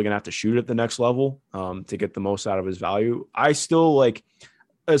think is really going to have to shoot at the next level, to get the most out of his value. I still, like,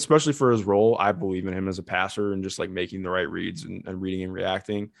 especially for his role, I believe in him as a passer and just like making the right reads and reading and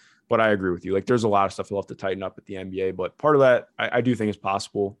reacting. But I agree with you. Like, there's a lot of stuff he'll have to tighten up at the NBA, but part of that I do think is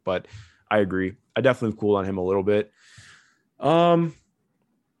possible, but I agree. I definitely cooled on him a little bit. Guy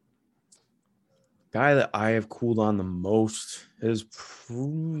that I have cooled on the most is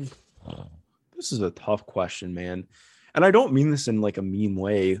this is a tough question, man. And I don't mean this in like a mean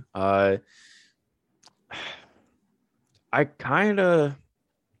way. I kind of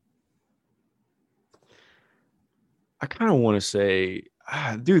want to say,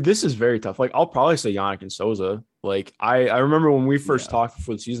 dude, this is very tough. Like, I'll probably say Yannick and Souza. Like, I remember when we first talked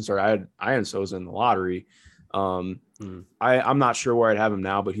before the season started, I had Souza in the lottery. I'm not sure where I'd have him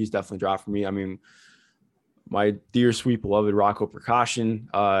now, but he's definitely dropped for me. I mean, my dear, sweet, beloved Rocco Precaution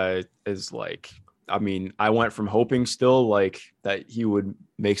is like, I mean, I went from hoping still like that he would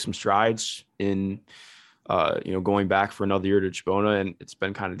make some strides in, going back for another year to Chibona, and it's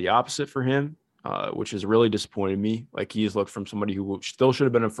been kind of the opposite for him. Which has really disappointed me. Like, he's looked from somebody who still should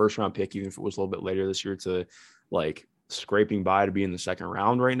have been a first round pick, even if it was a little bit later this year, to like scraping by to be in the second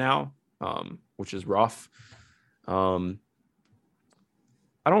round right now, which is rough. I don't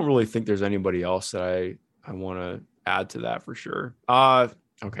really think there's anybody else that I want to add to that for sure.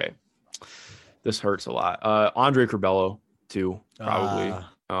 Okay. This hurts a lot. Andre Curbelo too, probably.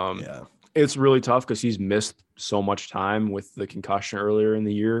 Yeah. It's really tough because he's missed so much time with the concussion earlier in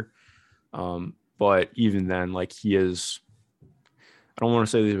the year. But even then, like, he is, I don't want to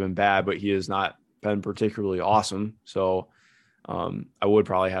say that he's been bad, but he has not been particularly awesome. So, I would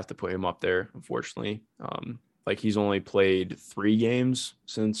probably have to put him up there, unfortunately. Like, he's only played 3 games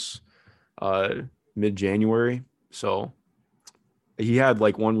since, mid-January. So he had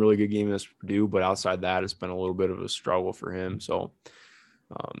like one really good game against Purdue, but outside that, it's been a little bit of a struggle for him. So,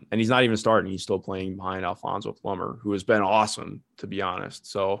 and he's not even starting. He's still playing behind Alfonso Plummer, who has been awesome, to be honest.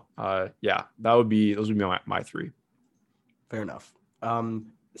 So, yeah, those would be my 3. Fair enough.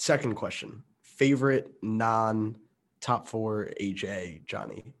 Second question: favorite non-top 4 AJ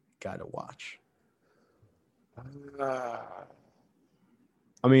Johnny guy to watch?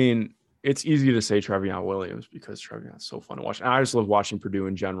 I mean, it's easy to say Trevion Williams because Trevion's so fun to watch. And I just love watching Purdue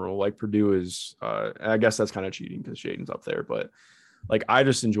in general. Like, Purdue is, I guess that's kind of cheating because Shaden's up there, but like, I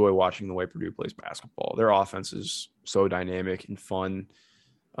just enjoy watching the way Purdue plays basketball. Their offense is so dynamic and fun.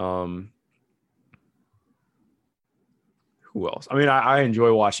 Who else? I mean, I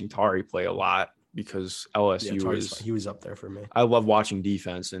enjoy watching Tari play a lot because LSU he was up there for me. I love watching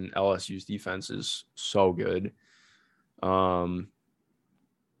defense, and LSU's defense is so good. I mean,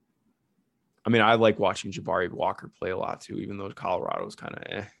 I like watching Jabari Walker play a lot too, even though Colorado's kind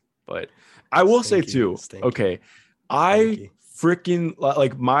of But I will say too, okay, I freaking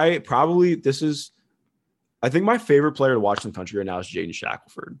like I think my favorite player to watch in the country right now is Jaden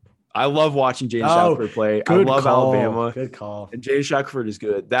Shackelford. I love watching Jaden Shackelford play. I love Alabama. Good call. And Jaden Shackelford is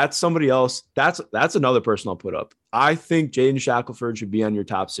good. That's somebody else. That's another person I'll put up. I think Jaden Shackelford should be on your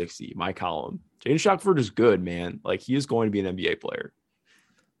top 60, my column. Jaden Shackelford is good, man. Like, he is going to be an NBA player.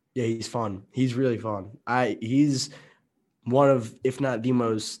 Yeah, he's fun. He's really fun. He's one of, if not the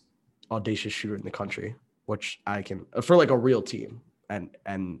most audacious shooter in the country, which I can for like a real team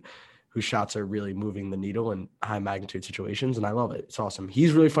and whose shots are really moving the needle in high magnitude situations. And I love it. It's awesome.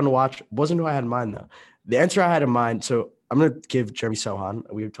 He's really fun to watch. Wasn't who I had in mind though. The answer I had in mind. So I'm going to give Jeremy Sohan,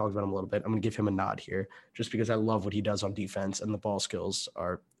 we've talked about him a little bit. I'm going to give him a nod here just because I love what he does on defense and the ball skills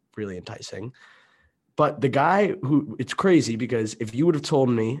are really enticing. But the guy who, it's crazy because if you would have told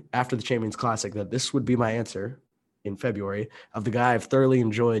me after the Champions Classic that this would be my answer in February of the guy I've thoroughly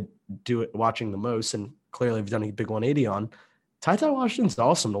enjoyed watching the most and clearly I've done a big 180 on, Ty Washington's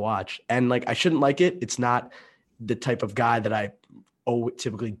awesome to watch. And like, I shouldn't like it. It's not the type of guy that I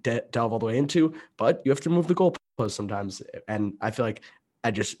typically delve all the way into, but you have to move the goalpost sometimes. And I feel like I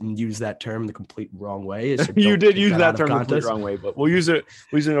just use that term the complete wrong way. So you did use that term the complete wrong way, but we'll use it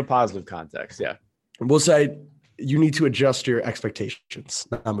in a positive context. Yeah. We'll say you need to adjust your expectations,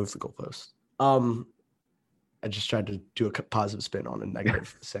 not move the goalpost. I just tried to do a positive spin on a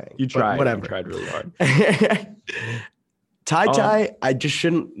negative saying. You tried. Whatever. You tried really hard. Ty, I just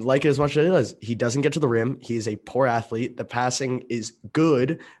shouldn't like it as much as it does. He doesn't get to the rim. He's a poor athlete. The passing is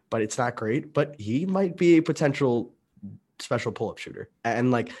good, but it's not great. But he might be a potential special pull-up shooter.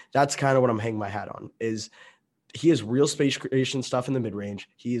 And like, that's kind of what I'm hanging my hat on is he has real space creation stuff in the mid-range.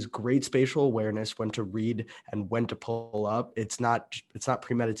 He has great spatial awareness, when to read and when to pull up. It's not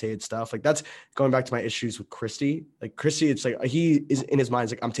premeditated stuff. Like, that's going back to my issues with Christie. Like, Christie, it's like he is in his mind,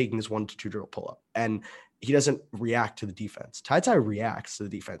 it's like, I'm taking this 1 to 2 drill pull up. And he doesn't react to the defense. Ty reacts to the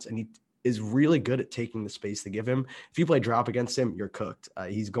defense, and he is really good at taking the space they give him. If you play drop against him, you're cooked.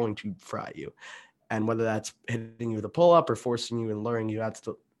 He's going to fry you. And whether that's hitting you with a pull up or forcing you and luring you out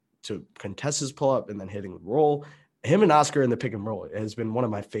to to contest his pull-up and then hitting the roll. Him and Oscar in the pick and roll has been one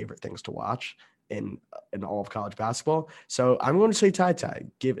of my favorite things to watch in all of college basketball. So I'm going to say Ty.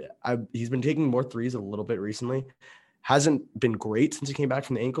 He's been taking more threes a little bit recently. Hasn't been great since he came back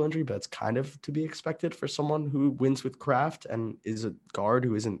from the ankle injury, but it's kind of to be expected for someone who wins with craft and is a guard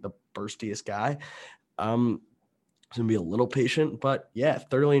who isn't the burstiest guy. He's going to be a little patient, but yeah,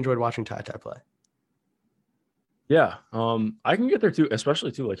 thoroughly enjoyed watching Ty play. Yeah, I can get there too,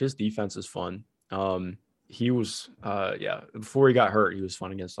 especially too, like his defense is fun. He was, before he got hurt, he was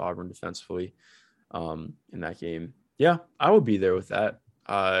fun against Auburn defensively in that game. Yeah, I would be there with that.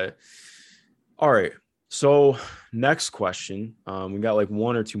 All right. So next question, we got like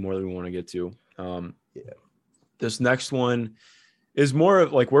one or two more that we want to get to. This next one is more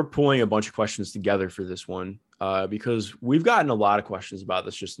of like, we're pulling a bunch of questions together for this one because we've gotten a lot of questions about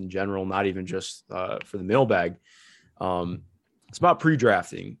this just in general, not even just for the mailbag. It's about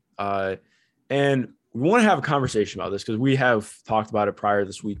pre-drafting. And we want to have a conversation about this because we have talked about it prior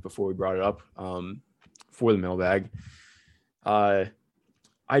this week before we brought it up for the mailbag.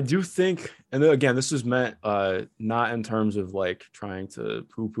 I do think, and again, this is meant not in terms of like trying to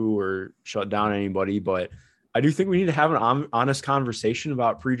poo-poo or shut down anybody, but I do think we need to have an honest conversation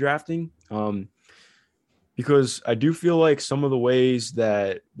about pre-drafting because I do feel like some of the ways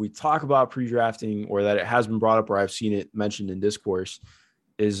that we talk about pre-drafting or that it has been brought up or I've seen it mentioned in discourse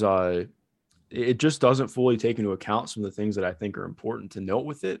is it just doesn't fully take into account some of the things that I think are important to note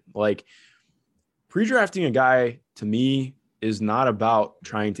with it. Like pre-drafting a guy to me is not about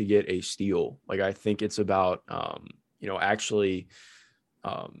trying to get a steal. Like I think it's about, actually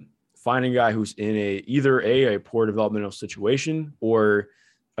finding a guy who's in either a poor developmental situation or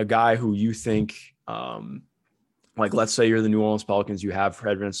a guy who you think, like let's say you're the New Orleans Pelicans, you have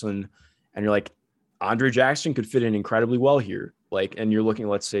Fred Vinson, and you're like, Andre Jackson could fit in incredibly well here. Like, and you're looking,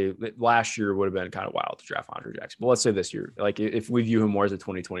 let's say last year would have been kind of wild to draft Andre Jackson, but let's say this year, like if we view him more as a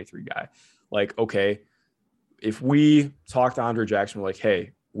 2023 guy, like, okay, if we talk to Andre Jackson, we're like,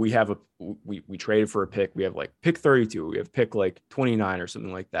 hey, we traded for a pick. We have like pick 32. We have pick like 29 or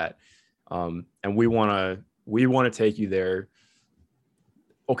something like that. And we want to take you there.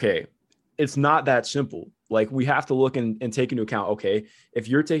 Okay. It's not that simple. Like we have to look and take into account, okay, if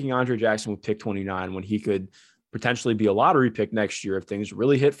you're taking Andre Jackson with pick 29, when he could potentially be a lottery pick next year, if things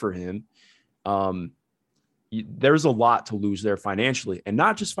really hit for him, there's a lot to lose there financially, and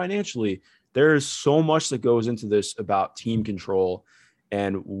not just financially. There's so much that goes into this about team control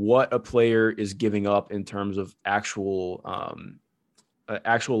and what a player is giving up in terms of actual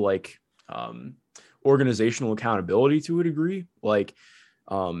organizational accountability to a degree. Like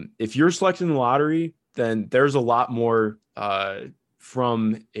if you're selecting the lottery, then there's a lot more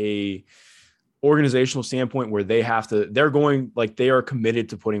from a organizational standpoint where they are committed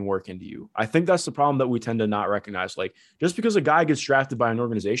to putting work into you. I think that's the problem that we tend to not recognize. Like just because a guy gets drafted by an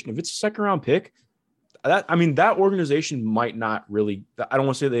organization, if it's a second round pick, that organization might not really, I don't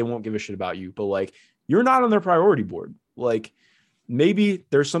want to say they won't give a shit about you, but like you're not on their priority board. Like maybe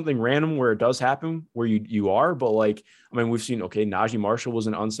there's something random where it does happen where you are, but like, we've seen, okay, Najee Marshall was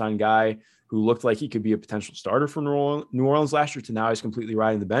an unsigned guy who looked like he could be a potential starter for New Orleans last year to now he's completely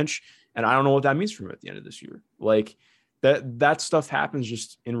riding the bench. And I don't know what that means for him at the end of this year. Like that stuff happens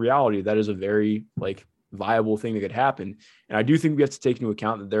just in reality. That is a very like viable thing that could happen. And I do think we have to take into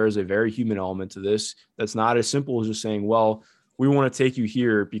account that there is a very human element to this. That's not as simple as just saying, well, we want to take you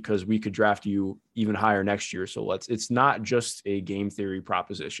here because we could draft you even higher next year. So it's not just a game theory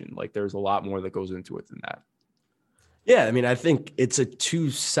proposition. Like there's a lot more that goes into it than that. Yeah. I think it's a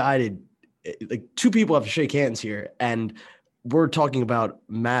two-sided, like two people have to shake hands here. And we're talking about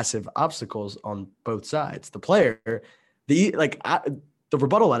massive obstacles on both sides. The player, the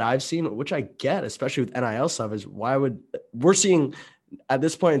rebuttal that I've seen, which I get, especially with NIL stuff, is we're seeing at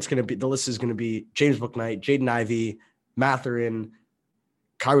this point, the list is going to be James Bouknight, Jaden Ivey, Mathurin,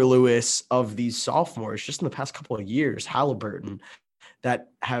 Kyrie Lewis of these sophomores just in the past couple of years, Halliburton,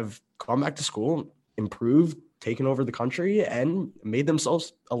 that have gone back to school, improved, taken over the country, and made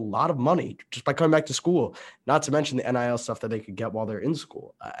themselves a lot of money just by coming back to school, not to mention the NIL stuff that they could get while they're in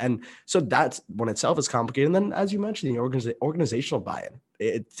school. And so that's one itself is complicated. And then, as you mentioned, the organizational buy-in,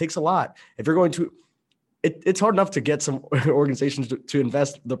 it takes a lot. If you're going to, it's hard enough to get some organizations to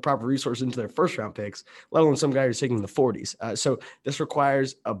invest the proper resources into their first round picks, let alone some guy who's taking the 40s. So this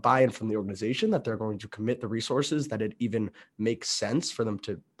requires a buy-in from the organization that they're going to commit the resources, that it even makes sense for them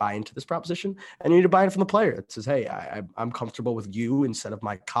to buy into this proposition. And you need to buy in from the player that says, hey, I'm comfortable with you instead of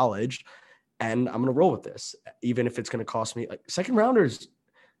my college, and I'm going to roll with this, even if it's going to cost me. Like second rounders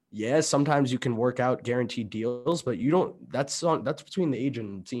Yeah, sometimes you can work out guaranteed deals, but you don't. That's between the agent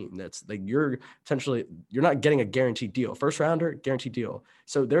and the team. That's like you're not getting a guaranteed deal. First rounder, guaranteed deal.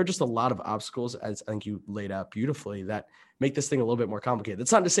 So there are just a lot of obstacles, as I think you laid out beautifully, that make this thing a little bit more complicated.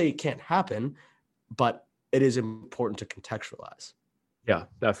 That's not to say it can't happen, but it is important to contextualize. Yeah,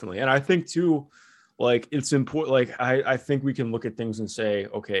 definitely. And I think too, like it's important. Like I think we can look at things and say,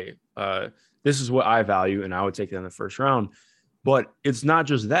 okay, this is what I value, and I would take that in the first round. But it's not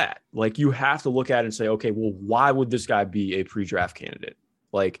just that. Like you have to look at it and say, okay, well, why would this guy be a pre-draft candidate?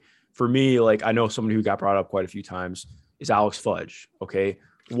 Like for me, like I know somebody who got brought up quite a few times is Alex Fudge. Okay.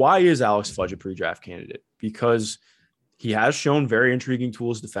 Why is Alex Fudge a pre-draft candidate? Because he has shown very intriguing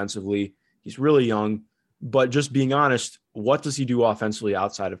tools defensively. He's really young, but just being honest, what does he do offensively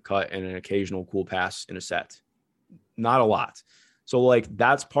outside of cut and an occasional cool pass in a set? Not a lot. So like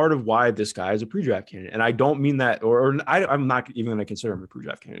that's part of why this guy is a pre-draft candidate. And I don't mean that, I'm not even going to consider him a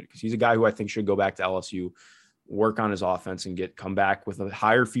pre-draft candidate because he's a guy who I think should go back to LSU, work on his offense and come back with a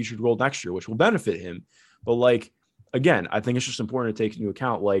higher featured role next year, which will benefit him. But like, again, I think it's just important to take into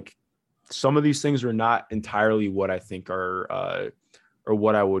account, like some of these things are not entirely what I think are, or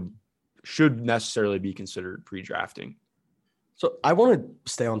what should necessarily be considered pre-drafting. So I want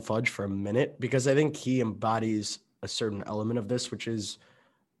to stay on Fudge for a minute because I think he embodies a certain element of this, which is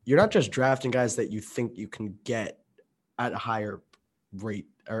you're not just drafting guys that you think you can get at a higher rate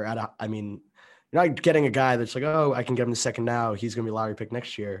or you're not getting a guy that's like, oh, I can get him the second now. He's going to be lottery pick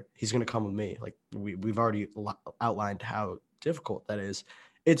next year. He's going to come with me. Like we've already outlined how difficult that is.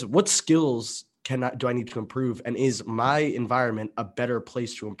 It's what skills do I need to improve? And is my environment a better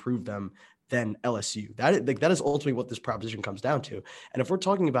place to improve them than LSU? That is ultimately what this proposition comes down to. And if we're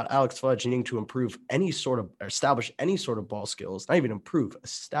talking about Alex Fudge needing to establish any sort of ball skills, not even improve,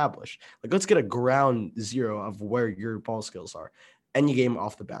 establish, like let's get a ground zero of where your ball skills are. Any game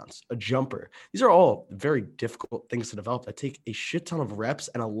off the bounce, a jumper. These are all very difficult things to develop that take a shit ton of reps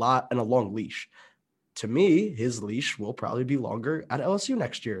and a long leash. To me, his leash will probably be longer at LSU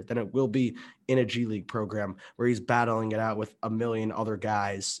next year than it will be in a G League program where he's battling it out with a million other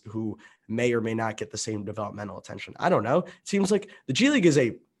guys who may or may not get the same developmental attention. I don't know. It seems like the G League is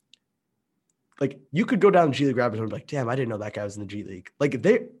you could go down the G League rabbit hole and be like, damn, I didn't know that guy was in the G League. Like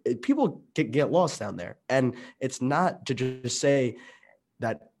people get lost down there. And it's not to just say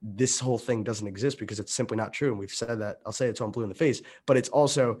that this whole thing doesn't exist because it's simply not true. And we've said that. I'll say it till I'm blue in the face, but it's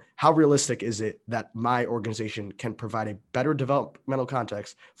also how realistic is it that my organization can provide a better developmental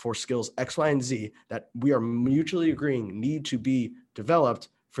context for skills X, Y, and Z that we are mutually agreeing need to be developed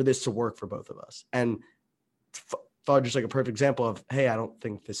for this to work for both of us. And Fudge is like a perfect example of, hey, I don't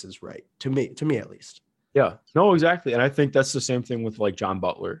think this is right to me at least. Yeah, no, exactly. And I think that's the same thing with like John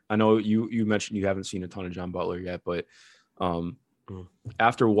Butler. I know you mentioned you haven't seen a ton of John Butler yet, but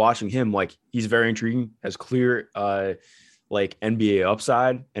after watching him, like he's very intriguing, has clear like NBA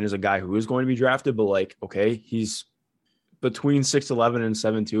upside, and is a guy who is going to be drafted. But like, okay, he's between 6'11" and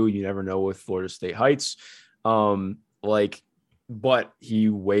 7'2". You never know with Florida State heights. But he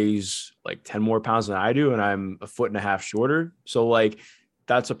weighs like 10 more pounds than I do, and I'm a foot and a half shorter. So like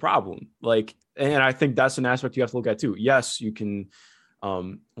that's a problem. Like, and I think that's an aspect you have to look at too. Yes, you can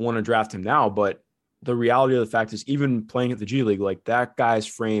want to draft him now, but the reality of the fact is even playing at the G League, like that guy's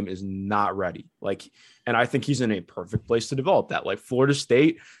frame is not ready. Like, and I think he's in a perfect place to develop that. Like Florida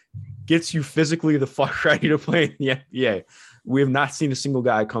State gets you physically the fuck ready to play in the NBA. We have not seen a single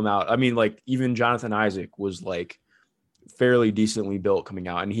guy come out. I mean, like even Jonathan Isaac was like fairly decently built coming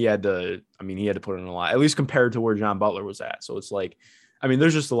out, and he had to put in a lot, at least compared to where John Butler was at. So it's like, I mean,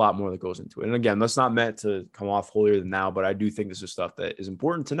 there's just a lot more that goes into it. And again, that's not meant to come off holier than thou, but I do think this is stuff that is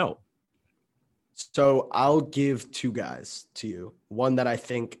important to know. So I'll give two guys to you. One that I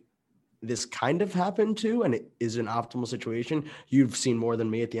think this kind of happened to, and it is an optimal situation. You've seen more than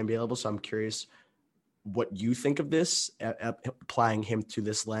me at the NBA level, so I'm curious what you think of this, applying him to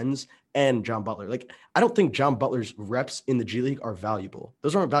this lens, and John Butler. Like, I don't think John Butler's reps in the G League are valuable.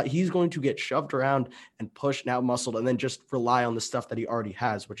 Those aren't valuable. He's going to get shoved around and pushed and out-muscled and then just rely on the stuff that he already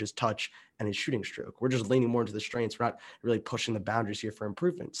has, which is touch and his shooting stroke. We're just leaning more into the strengths. We're not really pushing the boundaries here for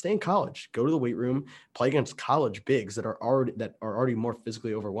improvement. Stay in college. Go to the weight room. Play against college bigs that are already more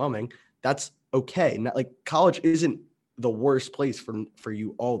physically overwhelming. That's okay. Not like college isn't the worst place for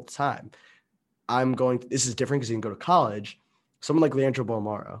you all the time. This is different because you can go to college. Someone like Leandro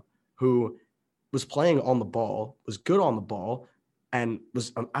Bolmaro, who was playing on the ball, was good on the ball, and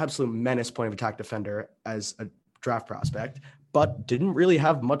was an absolute menace point of attack defender as a draft prospect, but didn't really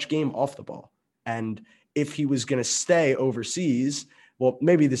have much game off the ball. And if he was going to stay overseas, well,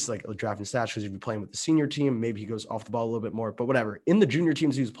 maybe this is like a drafting stats because if you're playing with the senior team, maybe he goes off the ball a little bit more, but whatever. In the junior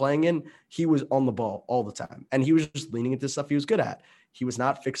teams he was playing in, he was on the ball all the time. And he was just leaning into stuff he was good at. He was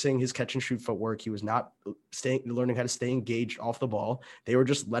not fixing his catch and shoot footwork. He was not learning how to stay engaged off the ball. They were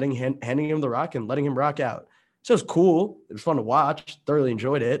just handing him the rock and letting him rock out. So it was cool. It was fun to watch. Thoroughly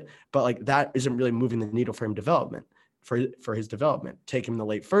enjoyed it. But like that isn't really moving the needle for him for his development. Take him in the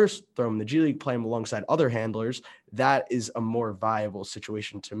late first, throw him in the G League, play him alongside other handlers. That is a more viable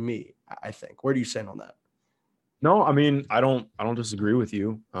situation to me, I think. Where do you stand on that? No, I mean, I don't disagree with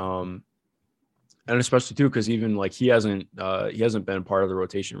you. And especially too, because even like he hasn't been part of the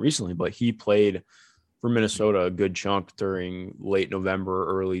rotation recently, but he played for Minnesota a good chunk during late November,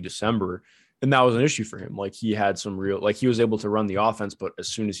 early December. And that was an issue for him. Like he had some he was able to run the offense, but as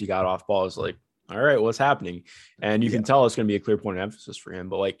soon as he got off ball, it's like, all right, what's happening? And you can tell it's going to be a clear point of emphasis for him.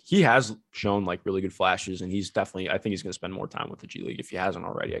 But like he has shown like really good flashes, and he's definitely, I think he's going to spend more time with the G League if he hasn't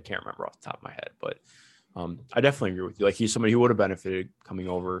already. I can't remember off the top of my head, but I definitely agree with you. Like he's somebody who would have benefited coming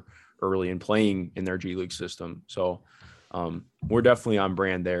over early and playing in their G League system. So we're definitely on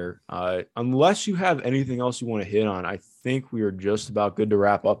brand there. Unless you have anything else you want to hit on, I think we are just about good to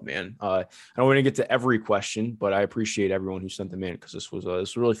wrap up, man. I don't want to get to every question, but I appreciate everyone who sent them in because this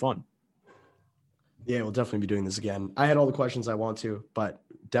was really fun. Yeah, we'll definitely be doing this again. I had all the questions I want to, but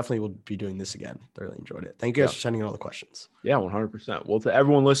definitely we'll be doing this again. Thoroughly enjoyed it. Thank you guys for sending in all the questions. Yeah, 100%. Well, to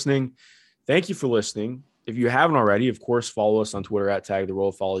everyone listening, thank you for listening. If you haven't already, of course, follow us on Twitter at Tag the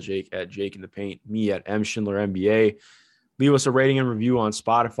Roll. Follow Jake at Jake in the Paint, me at M Schindler NBA. Leave us a rating and review on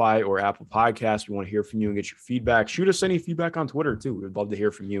Spotify or Apple Podcasts. We want to hear from you and get your feedback. Shoot us any feedback on Twitter, too. We'd love to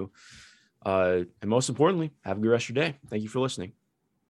hear from you. And most importantly, have a good rest of your day. Thank you for listening.